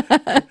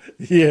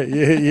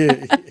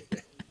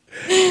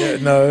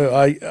 No,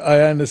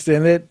 I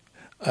understand that.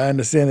 I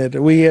understand that.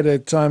 We had a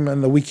time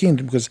on the weekend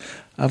because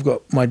I've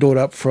got my daughter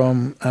up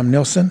from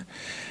Nelson,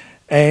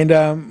 and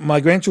my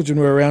grandchildren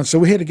were around, so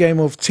we had a game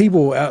of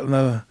T-ball out in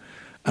the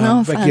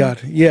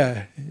backyard. Fun.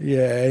 Yeah.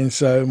 And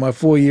so my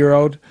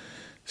 4-year-old,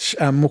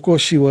 Moko,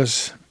 she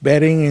was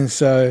batting, and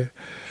so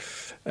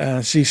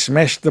she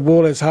smashed the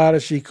ball as hard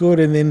as she could,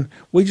 and then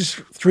we just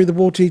threw the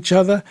ball to each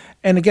other.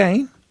 And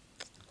again,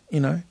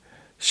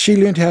 she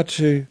learned how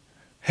to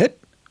hit,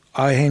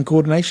 eye-hand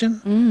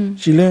coordination.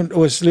 She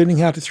was learning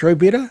how to throw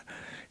better.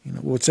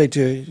 We'd say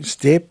to her,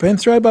 step and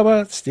throw,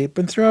 Baba, step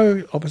and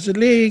throw, opposite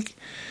leg.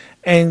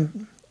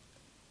 And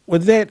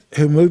with that,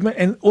 her movement,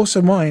 and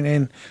also mine,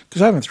 and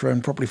because I haven't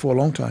thrown properly for a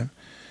long time,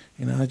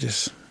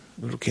 just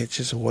little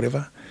catches or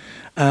whatever.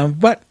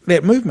 But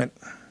that movement,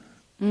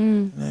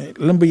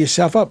 limber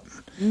yourself up.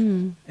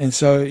 And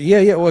so,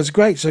 it was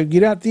great. So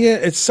get out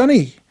there. It's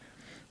sunny.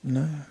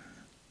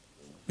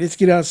 Let's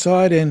get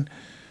outside and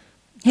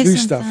do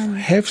stuff. Fun.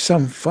 Have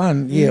some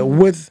fun,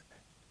 with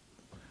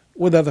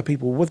other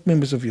people, with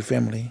members of your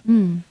family.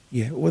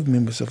 With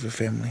members of your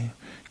family.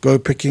 Go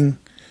picking,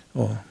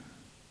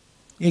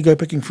 go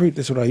picking fruit.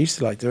 That's what I used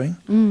to like doing.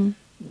 And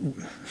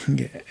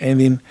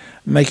then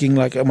making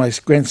like my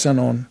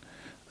grandson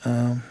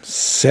on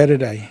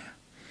Saturday.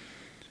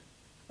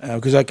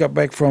 Because I got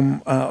back from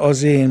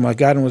Aussie and my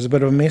garden was a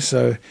bit of a mess.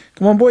 So,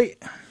 come on, boy.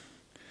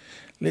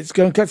 Let's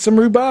go and cut some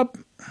rhubarb.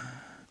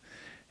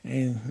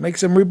 And make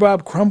some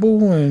rhubarb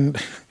crumble, and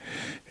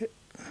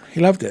he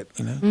loved it,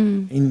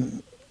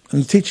 And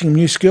you're teaching him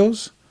new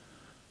skills,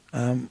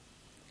 and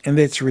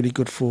that's really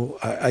good for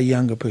a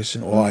younger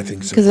person, or I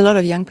think so. Because a lot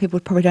of young people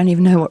probably don't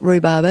even know what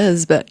rhubarb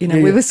is, but,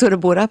 we were sort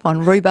of brought up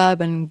on rhubarb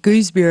and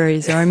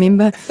gooseberries, I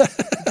remember.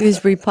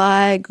 Gooseberry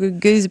pie,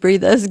 gooseberry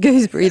this,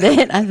 gooseberry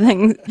that, I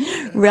think,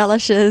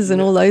 relishes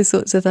and all those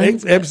sorts of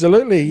things.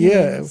 Absolutely,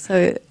 yeah.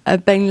 So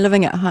I've been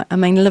living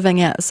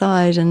living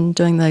outside and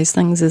doing those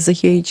things is a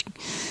huge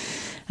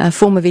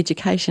form of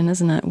education,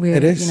 isn't it? Where,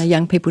 it is.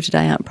 Young people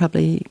today aren't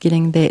probably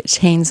getting that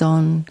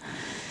hands-on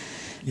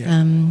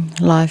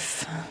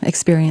life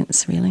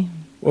experience, really.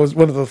 Well,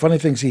 one of the funny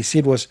things he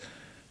said was,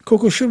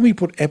 Coco, should we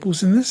put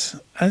apples in this?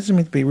 I doesn't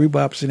meant to be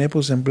rhubarbs and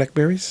apples and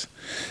blackberries.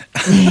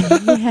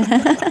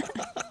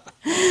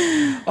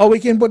 Oh, we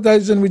can put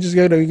those in. We just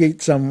go to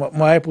get some.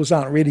 My apples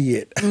aren't ready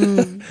yet.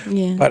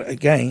 But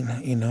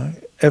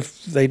again,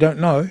 if they don't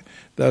know,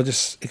 they'll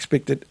just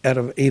expect it out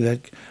of either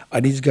I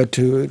need to go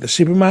to the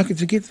supermarket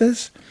to get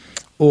this,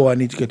 or I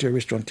need to go to a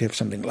restaurant to have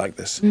something like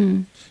this. I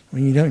mean,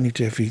 you don't need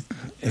to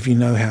if you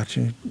know how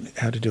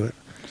to do it.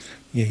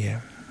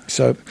 Yeah.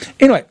 So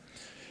anyway,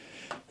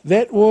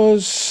 that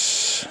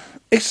was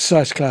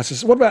exercise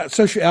classes. What about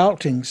social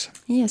outings?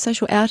 Yeah,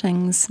 social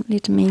outings.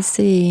 Let me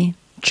see.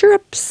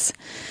 Trips.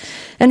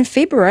 In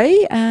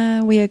February,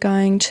 we are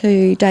going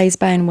to Days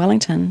Bay in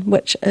Wellington,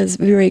 which is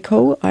very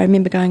cool. I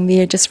remember going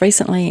there just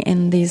recently,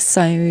 and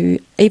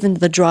even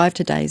the drive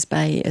to Days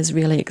Bay is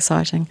really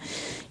exciting.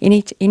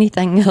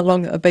 Anything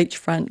along a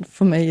beachfront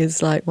for me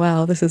is like,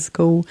 wow, this is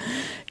cool.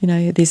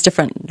 There's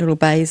different little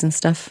bays and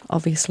stuff,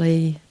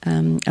 obviously,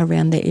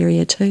 around that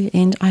area too.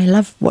 And I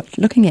love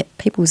looking at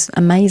people's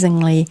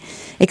amazingly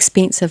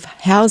expensive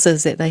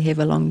houses that they have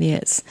along there.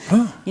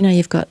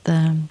 You've got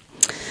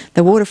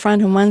the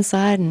waterfront on one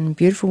side and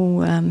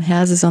beautiful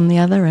houses on the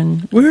other.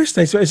 And where is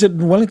it? Is it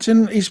in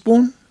Wellington,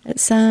 Eastbourne?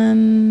 It's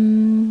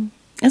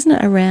isn't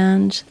it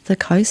around the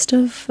coast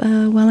of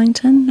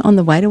Wellington, on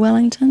the way to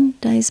Wellington,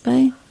 Days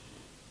Bay?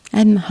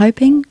 I'm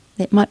hoping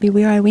that might be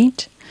where I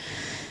went.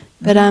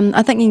 But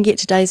I think you can get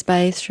to Days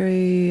Bay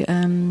through,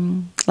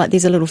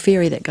 there's a little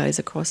ferry that goes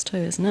across too,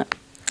 isn't it?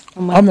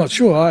 I'm not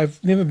sure.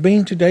 I've never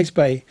been to Days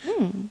Bay.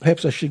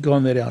 Perhaps I should go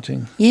on that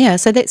outing. Yeah,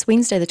 so that's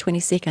Wednesday the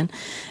 22nd.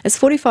 It's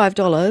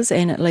 $45,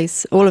 and at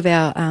least all of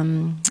our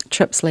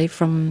trips leave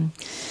from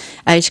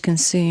Age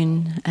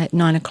Concern at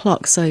 9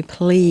 o'clock. So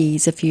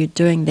please, if you're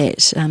doing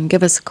that,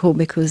 give us a call,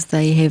 because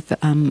they have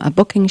a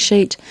booking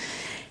sheet,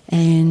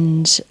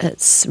 and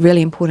it's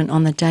really important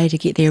on the day to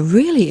get there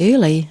really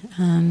early.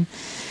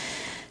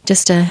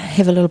 Just to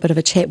have a little bit of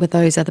a chat with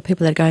those other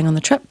people that are going on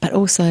the trip, but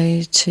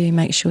also to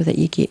make sure that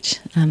you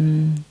get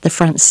the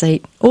front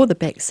seat or the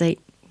back seat.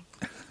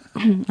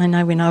 I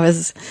know when I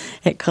was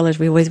at college,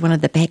 we always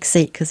wanted the back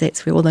seat because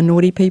that's where all the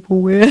naughty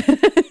people were.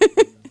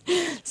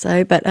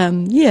 So, but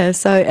yeah,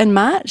 so in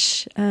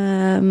March,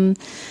 the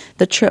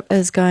trip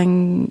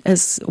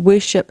is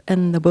Worship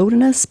in the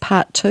Wilderness,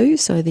 Part 2.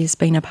 So there's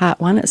been a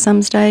Part 1 at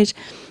some stage,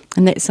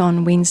 and that's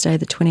on Wednesday,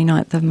 the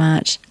 29th of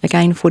March.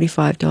 Again,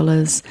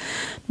 $45.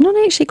 Not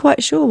actually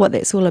quite sure what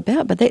that's all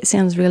about, but that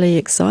sounds really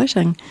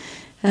exciting.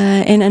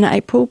 And in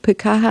April,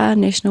 Pukaha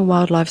National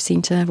Wildlife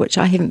Centre, which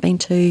I haven't been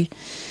to,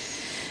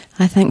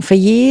 I think, for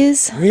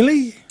years.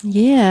 Really?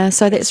 Yeah,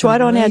 so that's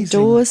right on our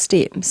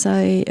doorstep. So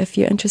if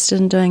you're interested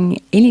in doing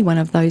any one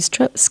of those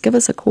trips, give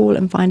us a call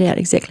and find out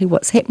exactly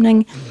what's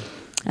happening.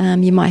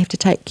 You might have to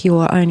take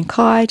your own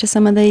kai to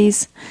some of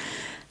these,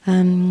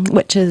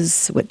 which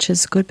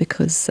is good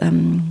because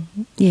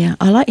yeah,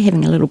 I like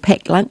having a little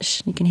packed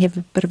lunch. You can have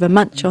a bit of a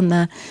munch on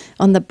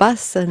the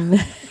bus and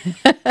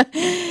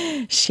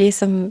share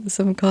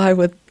some kai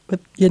with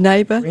your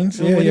neighbour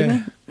or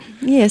whatever.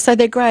 Yeah, so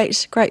they're great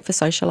for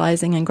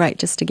socialising and great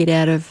just to get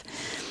out of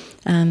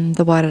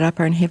the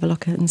Wairarapa and have a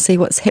look and see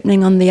what's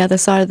happening on the other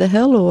side of the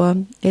hill, or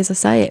as I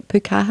say, at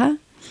Pukaha.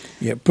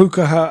 Yeah,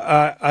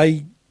 Pukaha.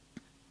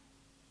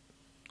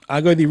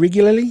 I go there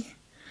regularly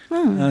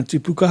to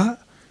Pukaha.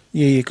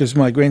 Yeah, because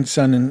my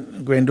grandson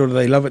and granddaughter,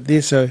 they love it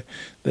there, so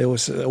they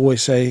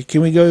always say,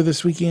 "Can we go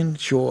this weekend?"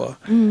 Sure.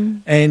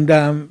 And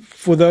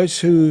for those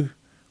who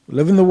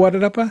live in the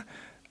Wairarapa,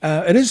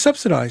 it is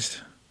subsidised.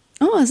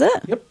 Oh, is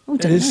it? Yep. Oh,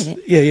 didn't know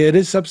that. Yeah, it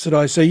is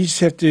subsidised. So you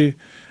just have to,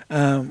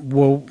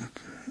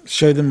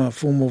 show them a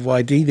form of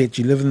ID that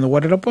you live in the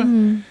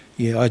Wairarapa.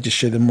 Yeah, I just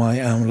show them my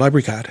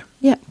library card.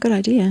 Yeah, good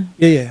idea.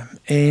 Yeah,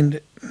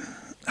 and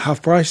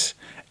half price,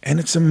 and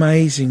it's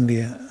amazing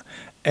there.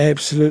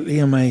 Absolutely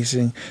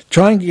amazing.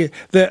 Try and get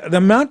the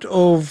amount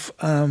of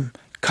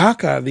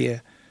kaka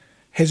there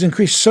has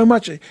increased so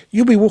much.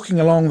 You'll be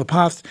walking along the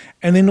path,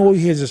 and then all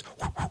you hear is,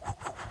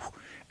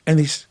 and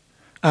these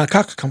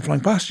kaka come flying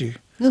past you.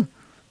 Ooh.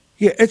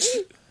 Yeah, it's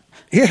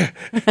you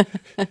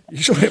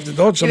sort of have to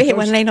dodge. Have you had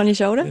one land on your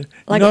shoulder?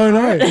 Like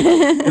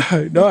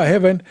no, I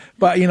haven't.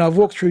 But I've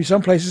walked through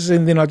some places,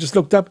 and then I just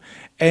looked up,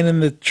 and in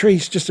the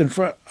trees just in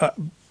front,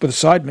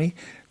 beside me,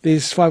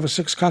 there's 5 or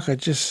 6 kaka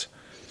just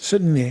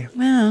sitting there.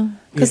 Wow,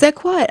 because they're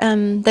quite,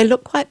 they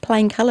look quite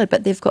plain coloured,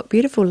 but they've got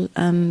beautiful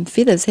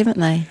feathers, haven't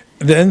they?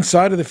 The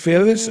inside of the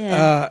feathers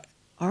are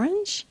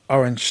orange,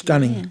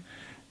 stunning. Yeah.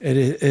 It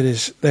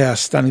is. They are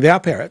stunning. They are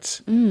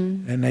parrots,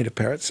 native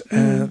parrots.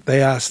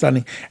 They are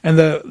stunning, and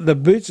the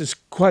birds is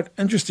quite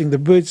interesting. The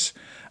birds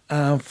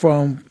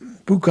from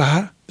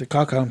Pukaha, the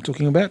kaka I'm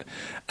talking about,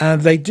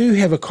 they do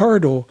have a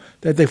corridor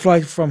that they fly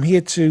from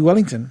here to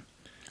Wellington.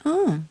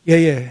 Oh,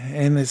 yeah,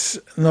 and it's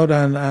not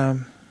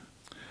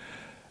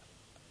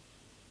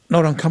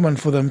uncommon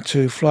for them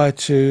to fly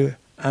to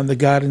the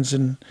gardens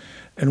in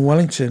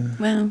Wellington.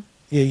 wow.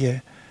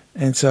 Yeah,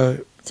 and so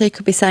you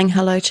could be saying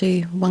hello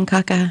to one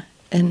kaka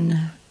in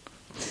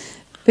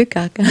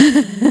Pukaha,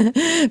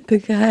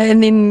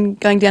 and then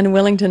going down to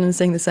Wellington and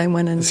seeing the same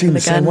one in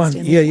the gardens. One.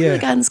 What Yeah. are the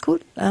gardens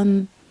called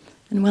in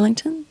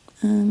Wellington?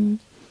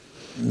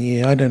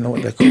 Yeah, I don't know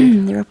what they're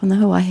called. They're up on the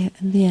hill.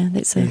 Yeah,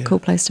 that's a cool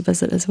place to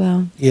visit as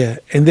well. Yeah,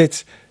 and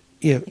that's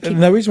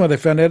and the reason why they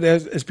found out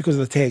is because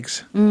of the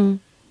tags.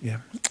 Yeah,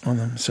 on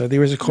them. So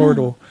there is a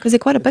corridor. Because they're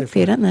quite a big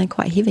bird, aren't they?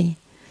 Quite heavy.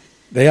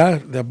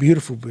 They're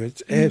beautiful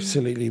birds.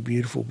 Absolutely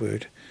beautiful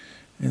bird,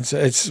 and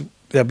so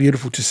they're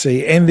beautiful to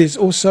see. And there's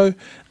also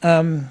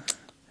and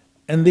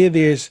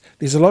there's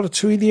a lot of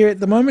tui there at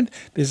the moment.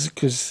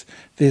 Because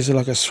there's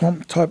like a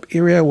swamp type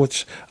area,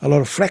 which a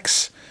lot of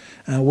flax,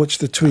 which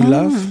the tui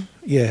love.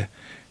 Yeah,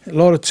 a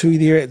lot of tui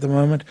there at the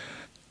moment.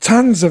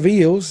 Tons of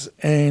eels,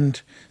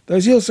 and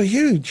those eels are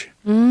huge.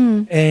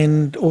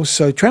 And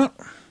also trout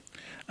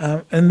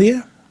in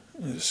there.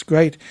 It's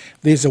great.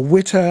 There's a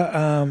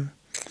weta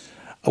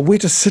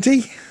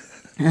city.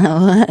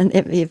 Oh,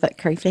 that'd be a bit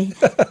creepy.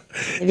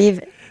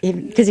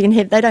 Because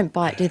they don't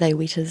bite, do they,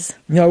 wetas?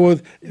 No, well,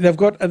 they've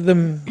got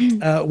them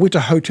weta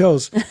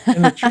hotels.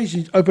 In the trees,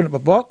 you open up a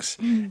box,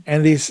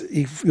 and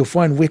you'll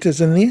find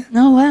wetas in there.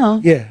 Oh, wow.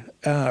 Yeah,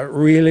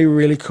 really,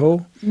 really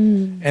cool.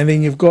 And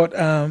then you've got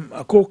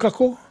a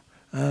kōkako.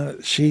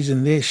 She's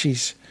in there. She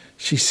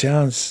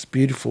sounds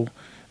beautiful.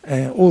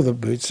 All the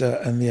birds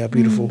in there are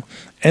beautiful.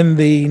 And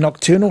the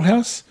nocturnal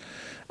house,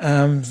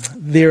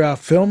 there are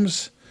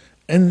films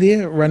in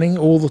there running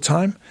all the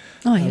time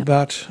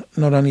about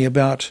not only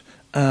about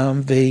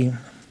the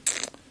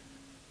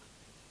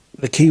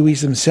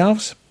Kiwis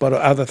themselves, but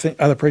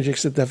other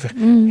projects that they've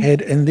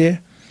had in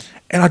there.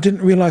 And I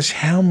didn't realise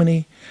how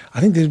many. I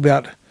think there's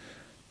about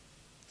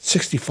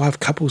 65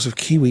 couples of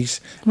Kiwis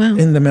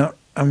in the Mount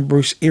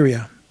Bruce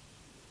area.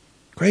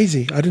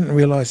 Crazy! I didn't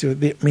realise there were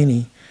that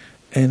many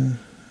in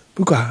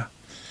Pukaha.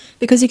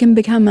 Because you can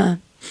become a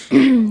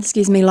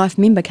life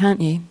member, can't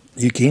you?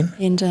 You can.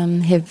 And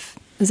have,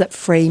 is it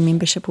free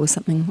membership or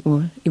something?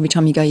 Or every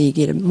time you go you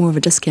get more of a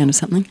discount or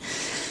something?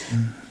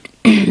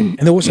 And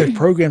they also have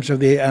programs of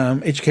their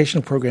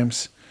educational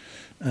programs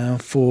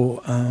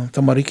for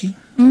tamariki.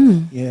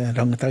 Yeah,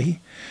 rangatahi.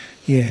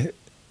 Yeah,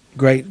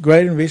 great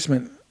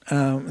investment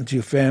into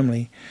your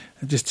family,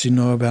 just to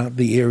know about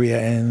the area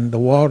and the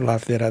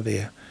wildlife that are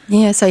there.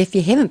 Yeah, so if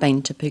you haven't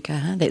been to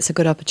Pukaha, that's a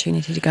good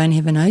opportunity to go and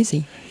have a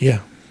nosy. Yeah.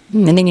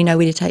 And then you know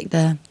where to take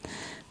the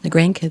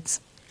grandkids.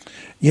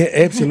 Yeah,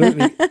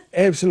 absolutely.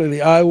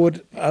 Absolutely. I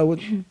would, I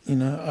would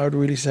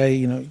really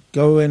say,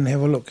 go and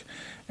have a look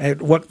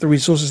at what the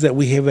resources that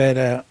we have at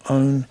our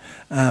own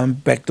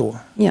back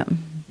door. Yeah.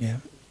 Yeah.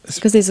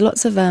 Because there's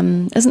lots of,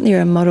 isn't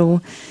there a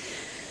model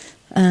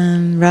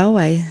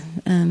railway?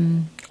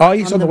 Oh,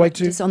 yes, on the way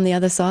to. Just on the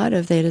other side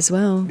of that as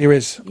well. There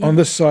is. Yeah. On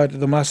this side,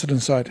 the Masterton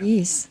side.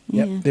 Yes.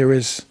 Yep, Yeah. there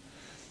is.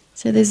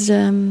 So there's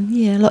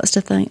lots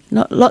to think,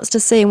 lots to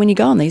see. And when you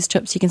go on these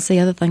trips, you can see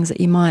other things that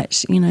you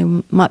might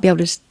be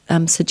able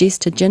to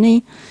suggest to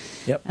Ginny.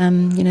 Yep.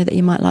 That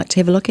you might like to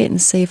have a look at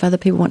and see if other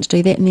people want to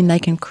do that, and then they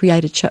can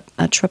create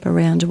a trip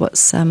around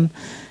what's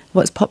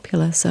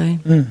popular. So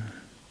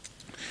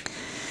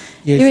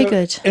Yeah, very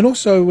good. And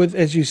also, with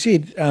as you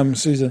said,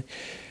 Susan,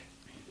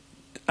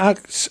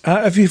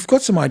 if you've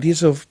got some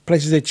ideas of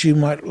places that you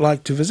might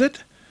like to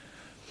visit,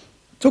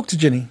 talk to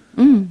Ginny.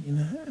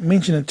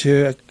 Mention it to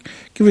her,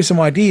 give her some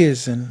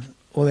ideas and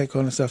all that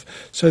kind of stuff,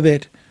 so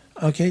that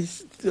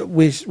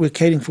we're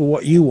catering for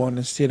what you want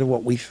instead of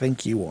what we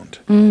think you want.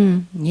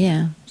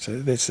 Yeah. So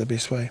that's the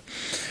best way.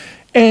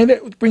 And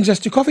that brings us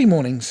to coffee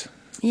mornings.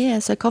 Yeah.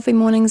 So coffee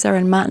mornings are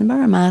in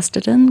Martinborough,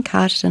 Masterton,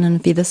 Carterton,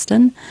 and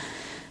Featherston.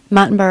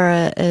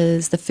 Martinborough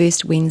is the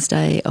first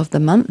Wednesday of the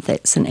month.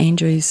 That's St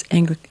Andrew's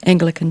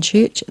Anglican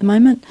Church at the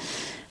moment.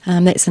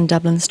 That's in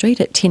Dublin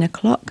Street at 10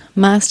 o'clock.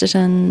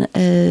 Masterton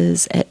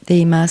is at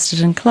the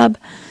Masterton Club,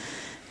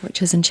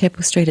 which is in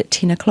Chapel Street at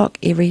 10 o'clock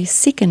every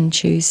second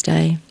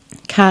Tuesday.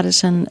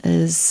 Carterton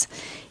is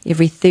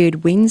every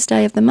third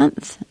Wednesday of the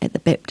month at the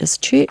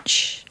Baptist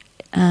Church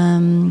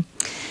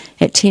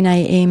at 10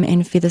 a.m,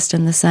 and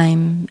Featherston the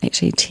same,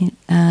 actually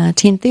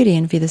 10:30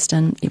 in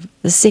Featherston,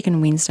 the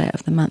second Wednesday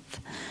of the month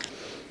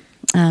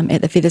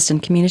at the Featherston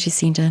Community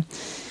Centre.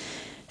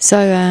 So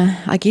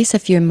I guess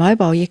if you're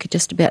mobile, you could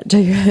just about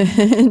do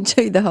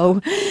the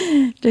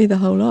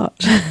whole lot.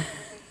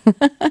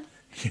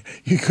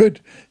 You could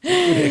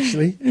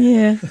actually.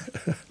 Yeah,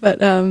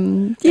 but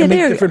meet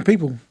different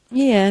people.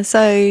 Yeah,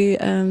 so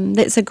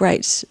that's a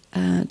great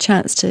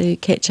chance to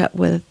catch up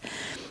with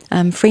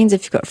friends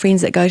if you've got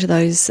friends that go to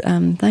those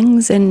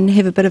things, and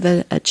have a bit of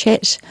a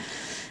chat,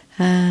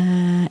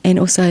 and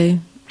also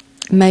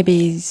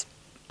maybe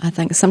I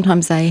think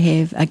sometimes they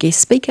have a guest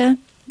speaker.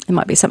 It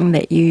might be something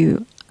that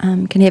you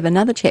can have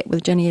another chat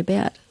with Ginny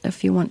about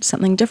if you want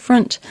something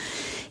different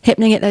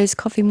happening at those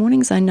coffee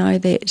mornings. I know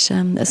that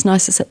it's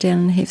nice to sit down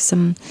and have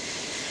some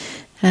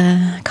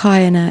kai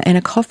and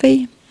a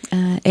coffee,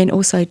 and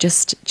also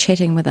just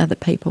chatting with other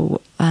people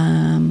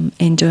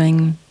and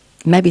doing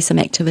maybe some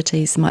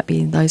activities. Might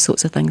be those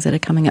sorts of things that are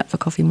coming up for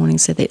coffee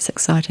mornings, so that's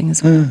exciting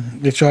as well.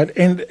 That's right.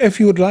 And if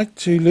you would like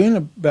to learn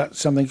about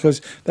something,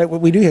 because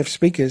we do have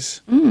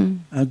speakers,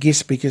 guest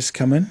speakers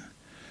come in,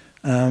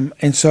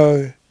 and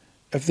so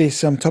if there's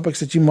some topics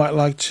that you might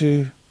like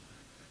to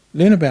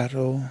learn about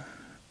or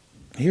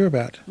hear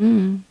about,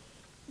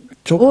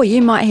 or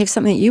you might have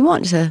something that you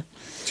want to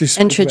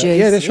introduce. About.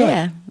 Yeah, that's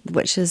right.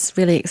 Which is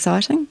really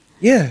exciting.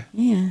 Yeah.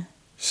 Yeah.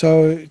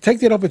 So take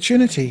that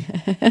opportunity.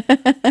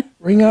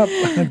 Ring up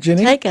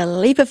Ginny. Take a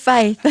leap of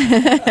faith.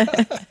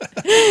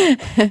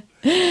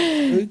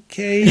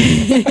 Okay.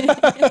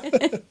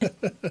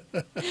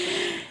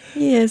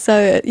 Yeah.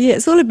 So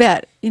it's all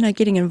about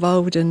getting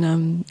involved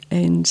and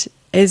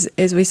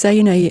as we say,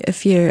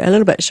 if you're a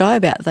little bit shy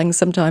about things,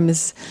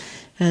 sometimes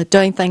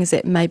doing things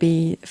that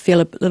maybe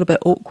feel a little bit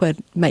awkward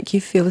make you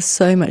feel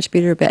so much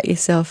better about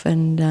yourself,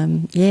 and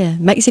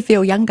makes you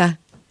feel younger,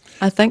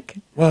 I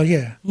think. Well,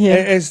 yeah.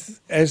 As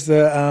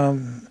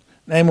the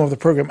name of the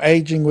program,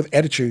 Aging with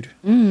Attitude.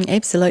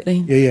 Absolutely.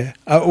 Yeah.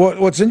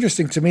 What's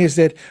interesting to me is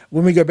that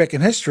when we go back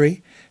in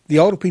history, the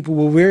older people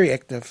were very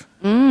active.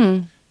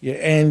 Yeah,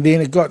 and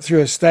then it got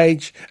through a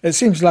stage. It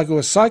seems like it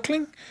was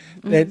cycling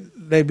that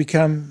they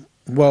become.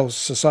 Well,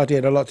 society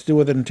had a lot to do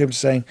with it in terms of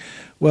saying,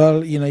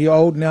 well, you're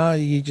old now,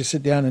 you just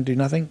sit down and do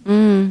nothing.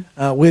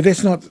 Where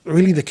that's not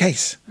really the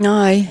case.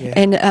 No,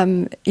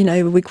 and,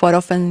 we quite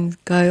often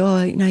go,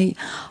 I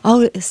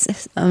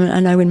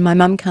know when my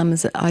mum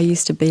comes, I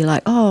used to be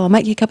like, I'll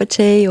make you a cup of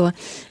tea, or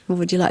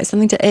would you like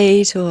something to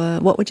eat, or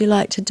what would you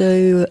like to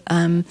do?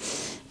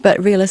 But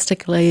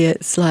realistically,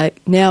 it's like,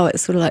 now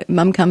it's sort of like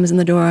mum comes in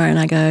the door and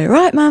I go,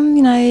 right, mum,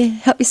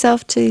 help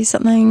yourself to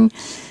something.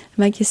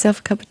 Make yourself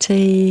a cup of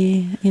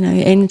tea,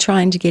 and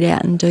trying to get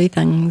out and do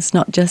things,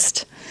 not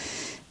just,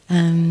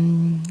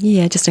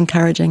 just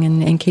encouraging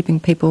and keeping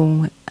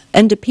people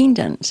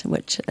independent,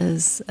 which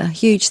is a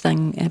huge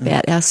thing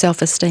about our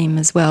self-esteem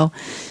as well.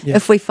 Yeah.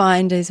 If we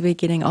find as we're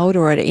getting older,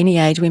 or at any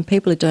age, when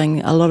people are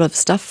doing a lot of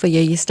stuff for you,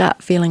 you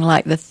start feeling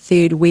like the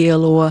third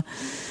wheel, or,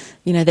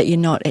 that you're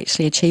not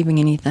actually achieving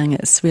anything.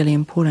 It's really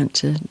important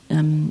to,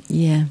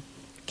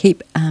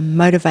 keep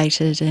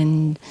motivated,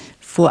 and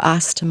for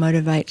us to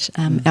motivate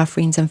our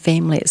friends and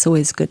family, it's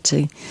always good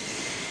to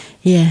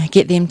yeah,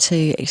 get them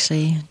to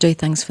actually do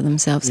things for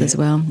themselves as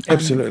well.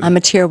 Absolutely. I'm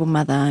a terrible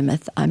mother.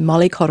 I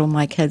mollycoddle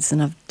my kids,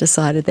 and I've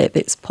decided that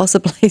that's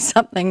possibly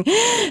something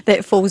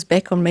that falls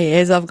back on me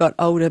as I've got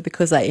older,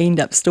 because I end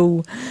up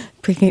still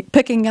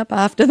picking up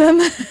after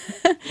them.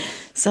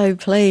 So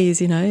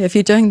please, if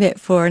you're doing that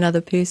for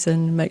another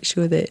person, make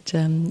sure that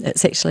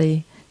it's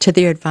actually to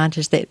their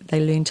advantage, that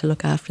they learn to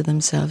look after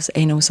themselves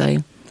and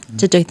also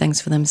to do things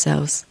for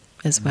themselves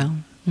as well.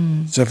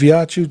 So if you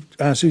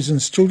are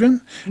Susan's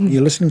children,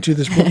 you're listening to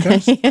this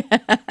podcast,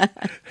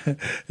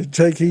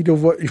 take heed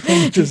of what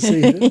you just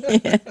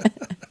said.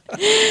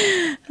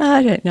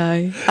 I don't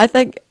know. I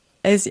think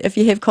if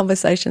you have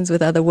conversations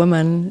with other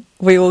women,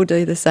 we all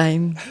do the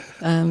same.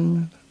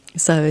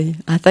 So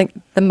I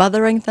think the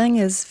mothering thing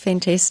is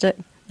fantastic.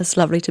 It's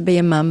lovely to be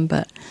a mum,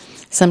 but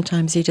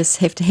sometimes you just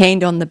have to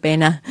hand on the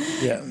banner.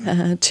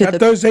 Yeah. Cut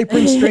those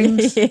apron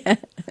strings.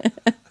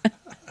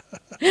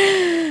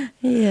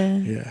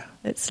 Yeah.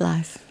 It's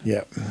life.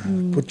 Yeah.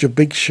 Put your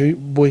big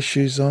boy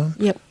shoes on.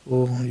 Yep.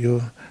 Or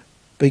your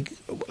big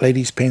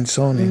ladies' pants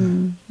on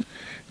and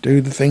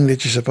do the thing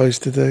that you're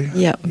supposed to do.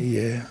 Yep.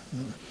 Yeah.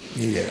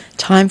 Yeah.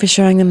 Time for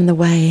showing them the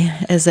way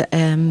as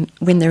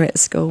when they're at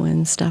school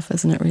and stuff,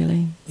 isn't it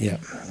really? Yeah.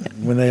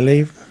 When they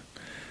leave,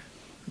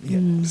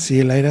 see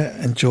you later.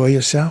 Enjoy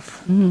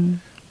yourself.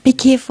 Be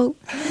careful.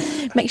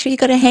 Make sure you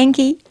got a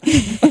hanky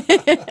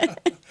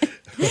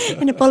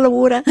and a bottle of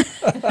water.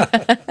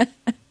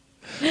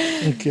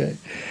 Okay.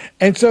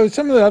 And so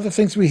some of the other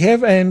things we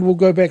have, and we'll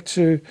go back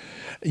to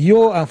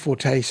your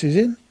forte,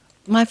 Susan.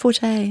 My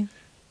forte.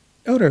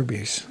 Elder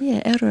abuse.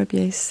 Yeah, elder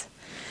abuse.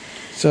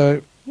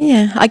 So...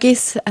 yeah, I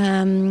guess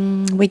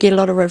we get a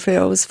lot of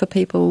referrals for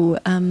people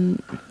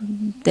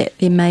that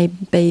there may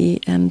be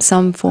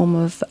some form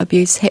of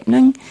abuse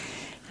happening.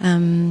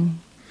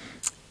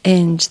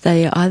 And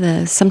they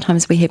either,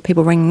 sometimes we have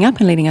people ringing up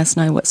and letting us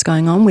know what's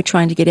going on. We're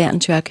trying to get out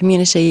into our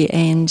community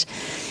and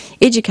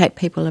educate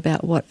people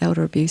about what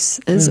elder abuse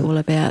is all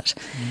about.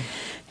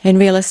 And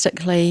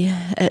realistically,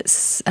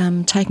 it's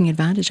taking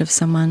advantage of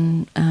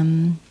someone,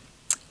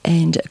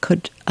 and it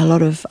could, a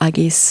lot of, I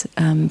guess,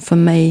 for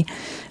me,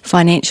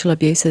 financial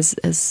abuse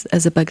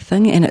is a big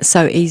thing, and it's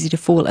so easy to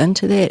fall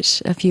into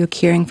that if you're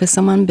caring for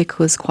someone,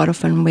 because quite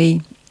often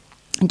we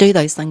do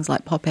those things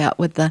like pop out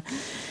with the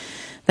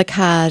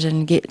card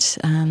and get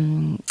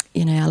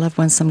our loved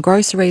ones some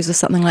groceries or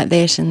something like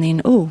that, and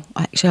then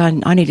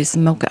I needed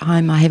some milk at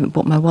home, I haven't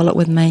brought my wallet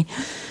with me,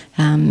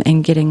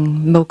 and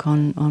getting milk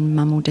on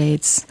mum or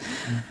dad's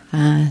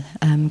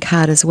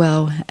card as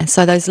well. And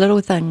so those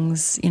little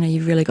things,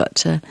 you've really got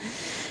to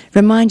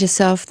remind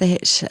yourself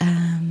that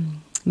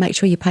make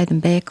sure you pay them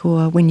back,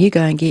 or when you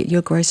go and get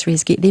your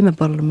groceries, get them a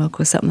bottle of milk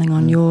or something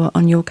on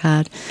your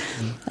card.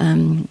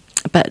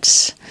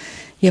 But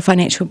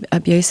financial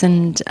abuse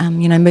and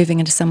moving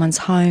into someone's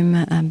home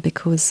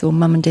or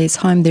mum and dad's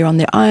home, they're on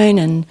their own,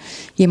 and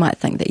you might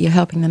think that you're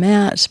helping them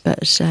out,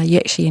 but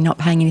you're not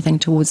paying anything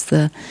towards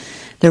the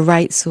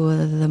rates or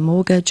the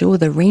mortgage or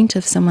the rent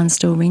if someone's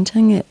still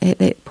renting at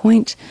that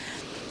point.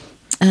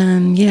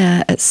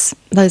 It's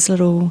those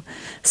little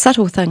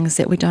subtle things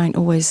that we don't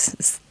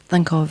always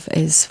think of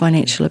as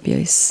financial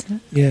abuse.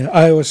 Yeah,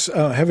 I was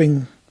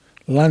having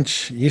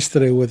lunch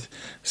yesterday with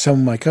some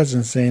of my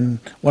cousins, and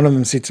one of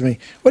them said to me,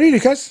 "What do you do,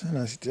 cuz?" And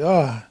I said,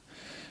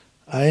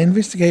 I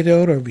investigate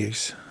elder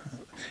abuse.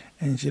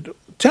 And she said,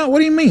 "What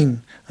do you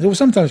mean?" I said, "Well,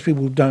 sometimes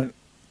people don't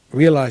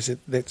realise that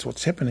that's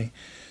what's happening."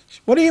 She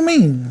said, "What do you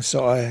mean?"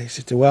 So I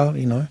said, "Well,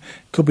 it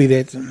could be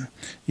that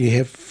you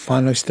have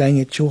whānau staying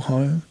at your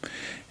home,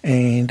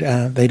 and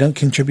they don't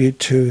contribute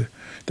to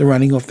the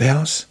running of the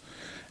house."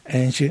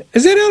 And she,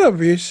 "Is that elder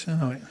abuse?"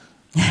 And I went,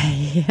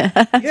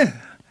 yeah.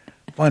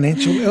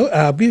 Financial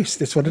abuse,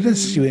 that's what it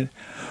is. She went,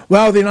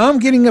 "Well, then I'm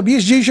getting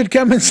abused. You should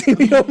come and see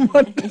me on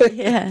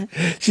Monday."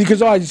 She goes,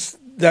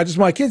 they're just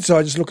my kids, so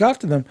I just look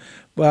after them.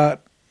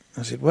 But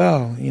I said,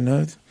 well,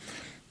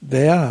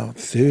 they are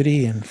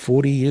 30 and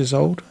 40 years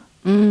old.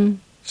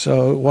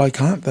 So why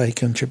can't they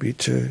contribute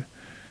to,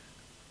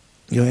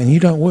 and you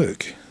don't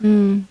work.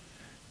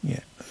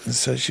 Yeah. And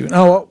so she went,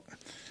 "Oh, well,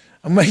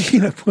 I'm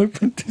making an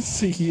appointment to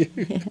see you."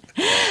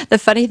 The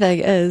funny thing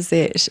is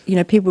that,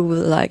 people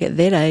like at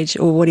that age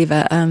or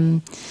whatever,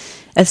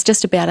 it's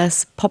just about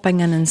us popping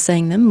in and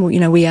seeing them. We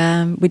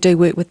do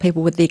work with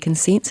people with their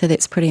consent, so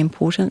that's pretty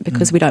important,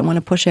 because we don't want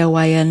to push our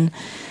way in.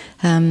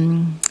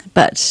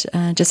 But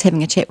just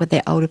having a chat with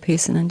that older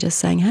person and just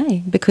saying,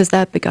 hey, because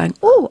they'd be going,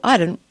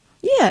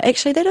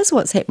 actually that is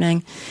what's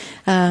happening.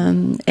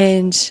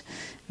 And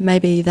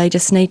maybe they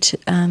just need to,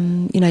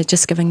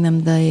 just giving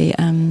them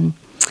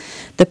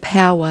the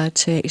power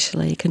to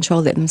actually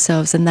control that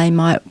themselves, and they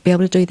might be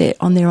able to do that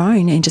on their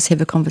own and just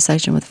have a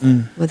conversation with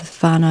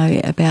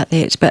whānau about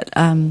that. But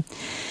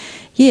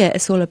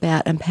it's all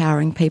about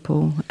empowering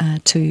people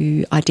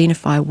to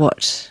identify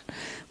what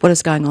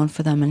is going on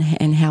for them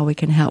and how we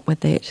can help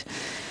with that,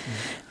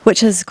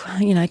 which is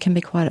can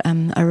be quite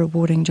a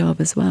rewarding job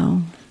as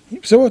well.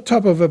 So what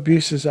type of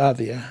abuses are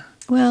there?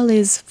 Well,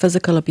 there's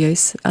physical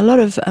abuse. A lot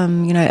of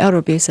elder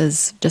abuse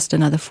is just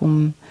another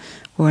form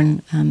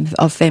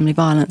of family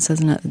violence,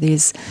 isn't it?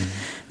 There's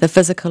the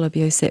physical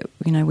abuse that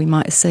we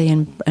might see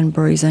in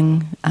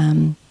bruising,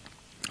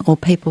 or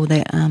people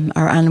that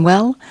are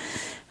unwell.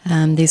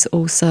 There's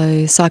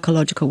also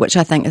psychological, which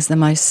I think is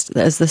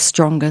the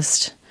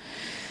strongest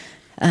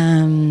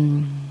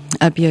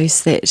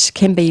abuse, that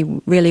can be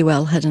really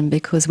well hidden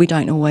because we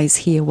don't always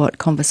hear what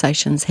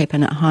conversations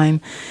happen at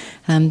home.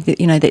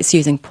 That's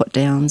using put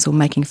downs or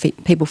making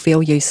people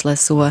feel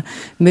useless, or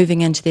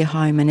moving into their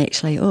home and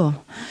actually, I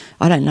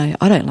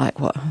don't like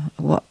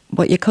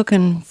what you're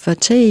cooking for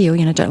tea, or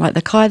don't like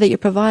the kai that you're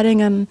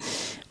providing.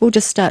 We'll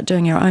just start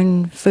doing our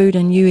own food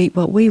and you eat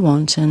what we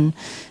want, and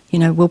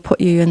we'll put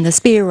you in the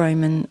spare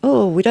room, and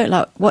we don't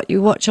like what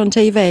you watch on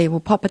TV. We'll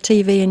pop a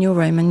TV in your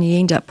room, and you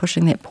end up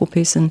pushing that poor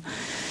person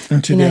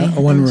into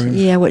one room.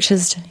 Yeah, which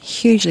is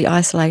hugely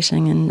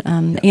isolating,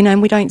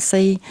 and we don't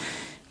see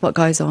what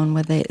goes on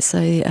with that.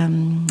 So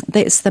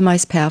that's the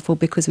most powerful,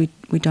 because we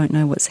don't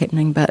know what's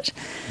happening. But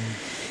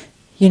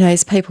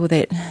as people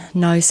that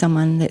know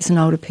someone that's an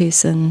older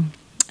person,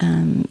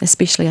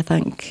 especially I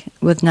think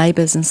with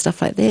neighbours and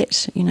stuff like that,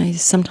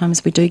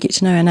 sometimes we do get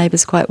to know our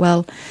neighbours quite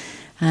well.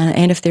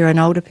 And if they're an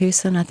older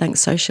person, I think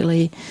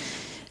socially,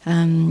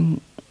 in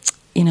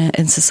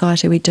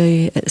society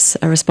it's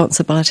a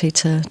responsibility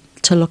to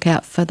look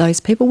out for those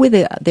people,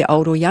 whether they're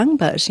old or young.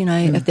 But,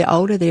 if they're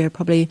older, they're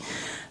probably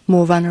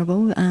more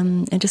vulnerable.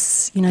 And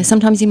just,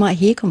 sometimes you might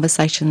hear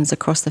conversations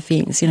across the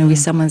fence, where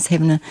someone's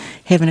having a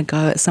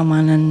go at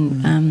someone,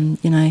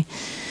 and,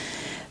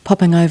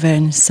 popping over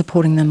and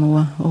supporting them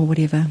or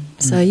whatever.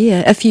 So,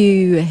 if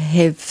you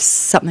have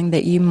something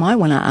that you might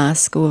want to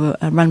ask or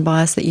run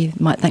by us that you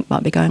might think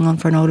might be going on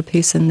for an older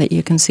person that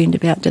you're concerned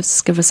about,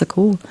 just give us a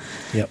call.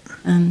 Yep.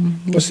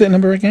 What's that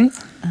number again?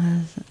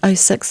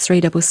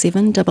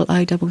 06377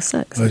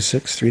 0066.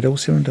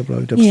 06377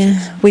 0066.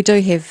 Yeah, we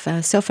do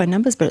have cell phone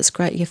numbers, but it's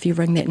great if you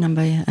ring that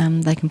number,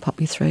 they can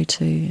pop you through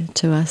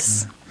to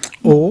us.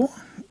 Or,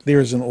 there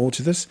is an or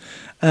to this,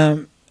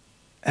 our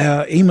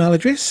email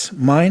address,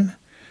 mine,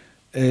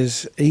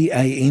 is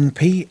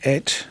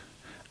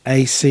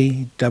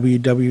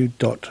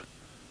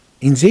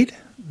eanp@acww.nz.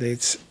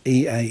 That's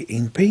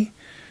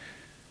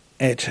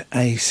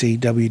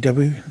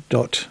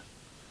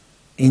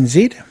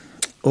eanp@acww.nz.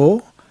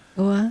 Or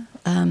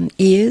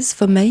ears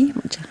for me,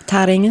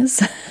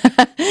 taringas,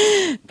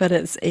 but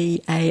it's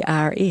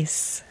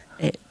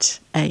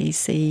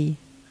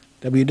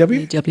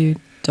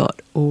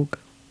ears@acww.org.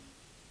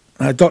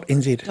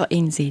 .nz.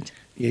 .nz.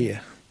 Yeah.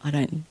 I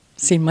don't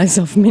send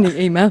myself many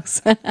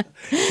emails.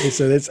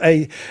 So that's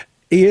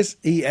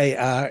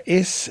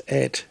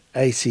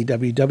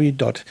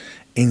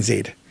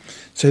ears@acww.nz.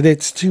 So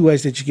that's two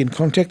ways that you can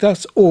contact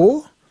us.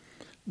 Or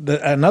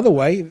another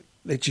way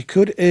that you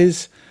could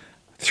is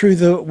through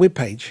the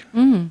webpage.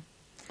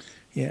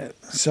 Yeah.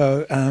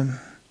 So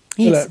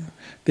Yes.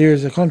 there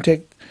is a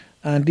contact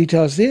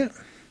details there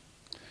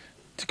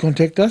to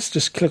contact us.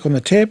 Just click on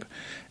the tab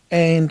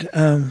and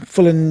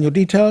fill in your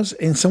details,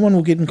 and someone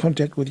will get in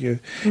contact with you.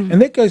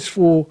 And that goes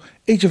for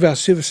each of our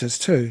services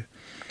too.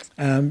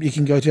 You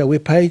can go to our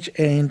webpage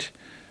and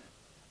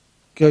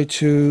go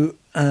to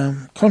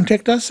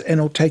contact us, and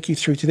it'll take you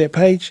through to that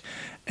page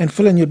and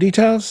fill in your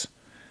details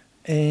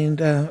and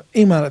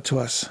email it to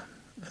us.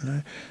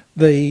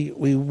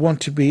 We want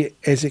to be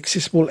as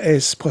accessible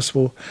as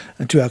possible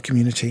to our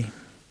community.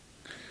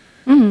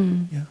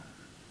 Yeah.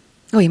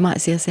 Oh, you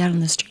might see us out on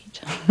the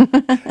street.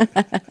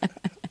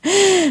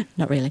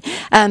 Not really.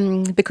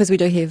 Because we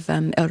do have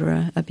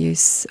Elder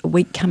Abuse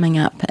Week coming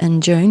up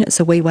in June. It's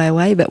a wee way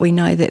away, but we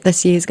know that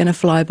this year is going to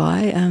fly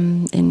by,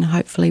 and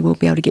hopefully we'll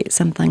be able to get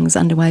some things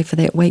underway for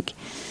that week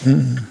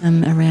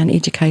around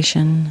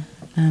education.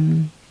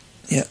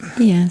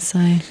 Yeah,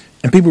 so...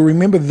 And people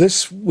remember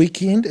this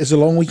weekend is a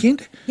long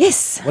weekend.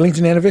 Yes.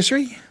 Wellington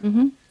anniversary.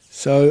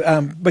 So,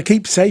 but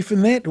keep safe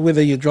in that,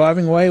 whether you're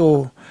driving away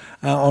or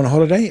on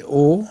holiday,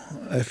 or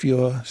if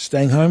you're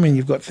staying home and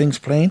you've got things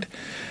planned.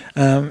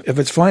 If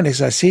it's fine,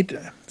 as I said,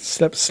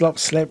 slip, slop,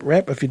 slap,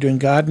 rap. If you're doing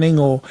gardening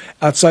or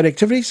outside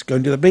activities,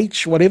 going to the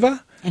beach,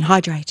 whatever. And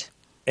hydrate.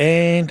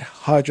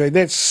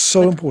 That's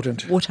so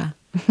important. Water.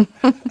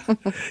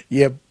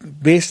 Yeah,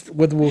 best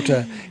with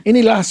water.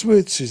 Any last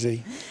words,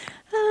 Susie?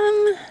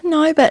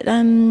 No, but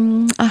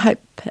I hope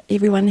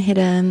everyone had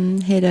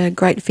a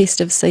great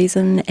festive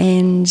season,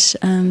 and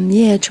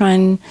try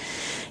and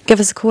give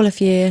us a call if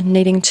you're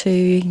needing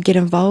to get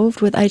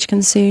involved with Age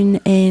Concern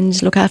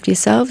and look after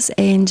yourselves.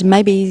 And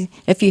maybe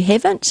if you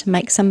haven't,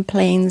 make some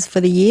plans for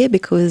the year,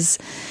 because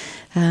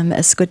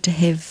it's good to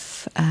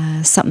have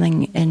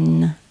something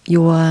in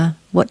your,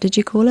 what did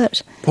you call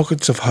it?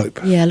 Pockets of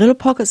hope. Yeah, little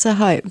pockets of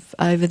hope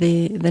over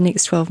the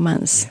next 12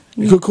 months.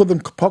 You could call them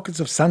pockets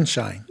of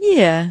sunshine.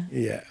 Yeah.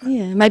 Yeah.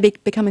 Maybe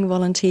becoming a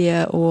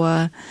volunteer,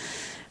 or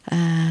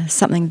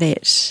something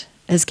that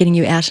is getting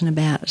you out and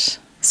about,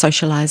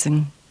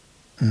 socialising.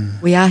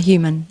 We are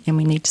human and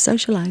we need to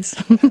socialise.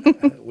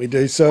 We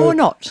do so. Or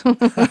not.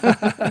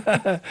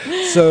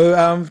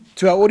 So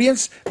to our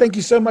audience, thank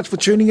you so much for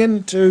tuning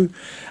in to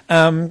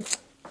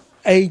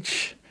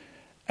Age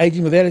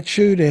Aging with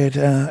Attitude at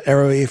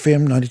Arrow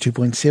FM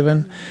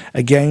 92.7.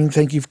 Again,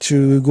 thank you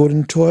to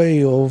Gordon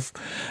Toy of...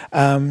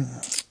 I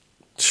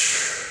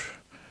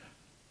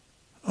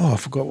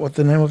forgot what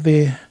the name of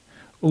their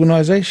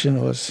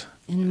organisation was.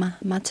 In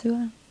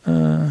Matua?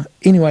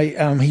 Anyway,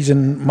 he's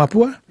in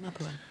Mapua.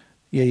 Mapua.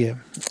 Yeah.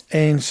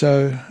 And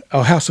so,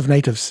 our House of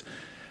Natives,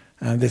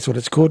 that's what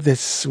it's called.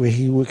 That's where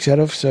he works out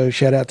of. So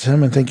shout out to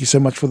him and thank you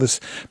so much for this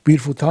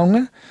beautiful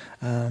taonga,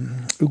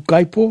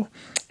 ukaipo.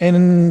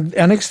 And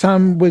our next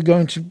time we're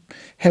going to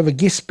have a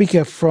guest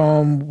speaker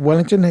from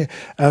Wellington,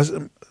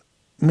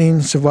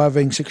 men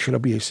surviving sexual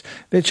abuse.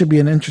 That should be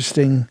an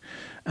interesting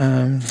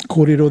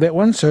kōrero, that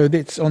one. So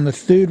that's on the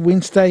third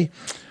Wednesday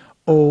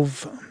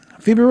of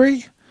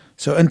February.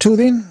 So until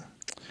then,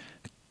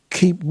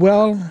 keep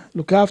well,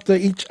 look after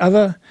each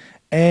other,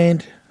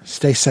 and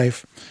stay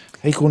safe.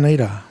 Hei ko nei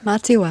rā.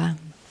 Mā te wā.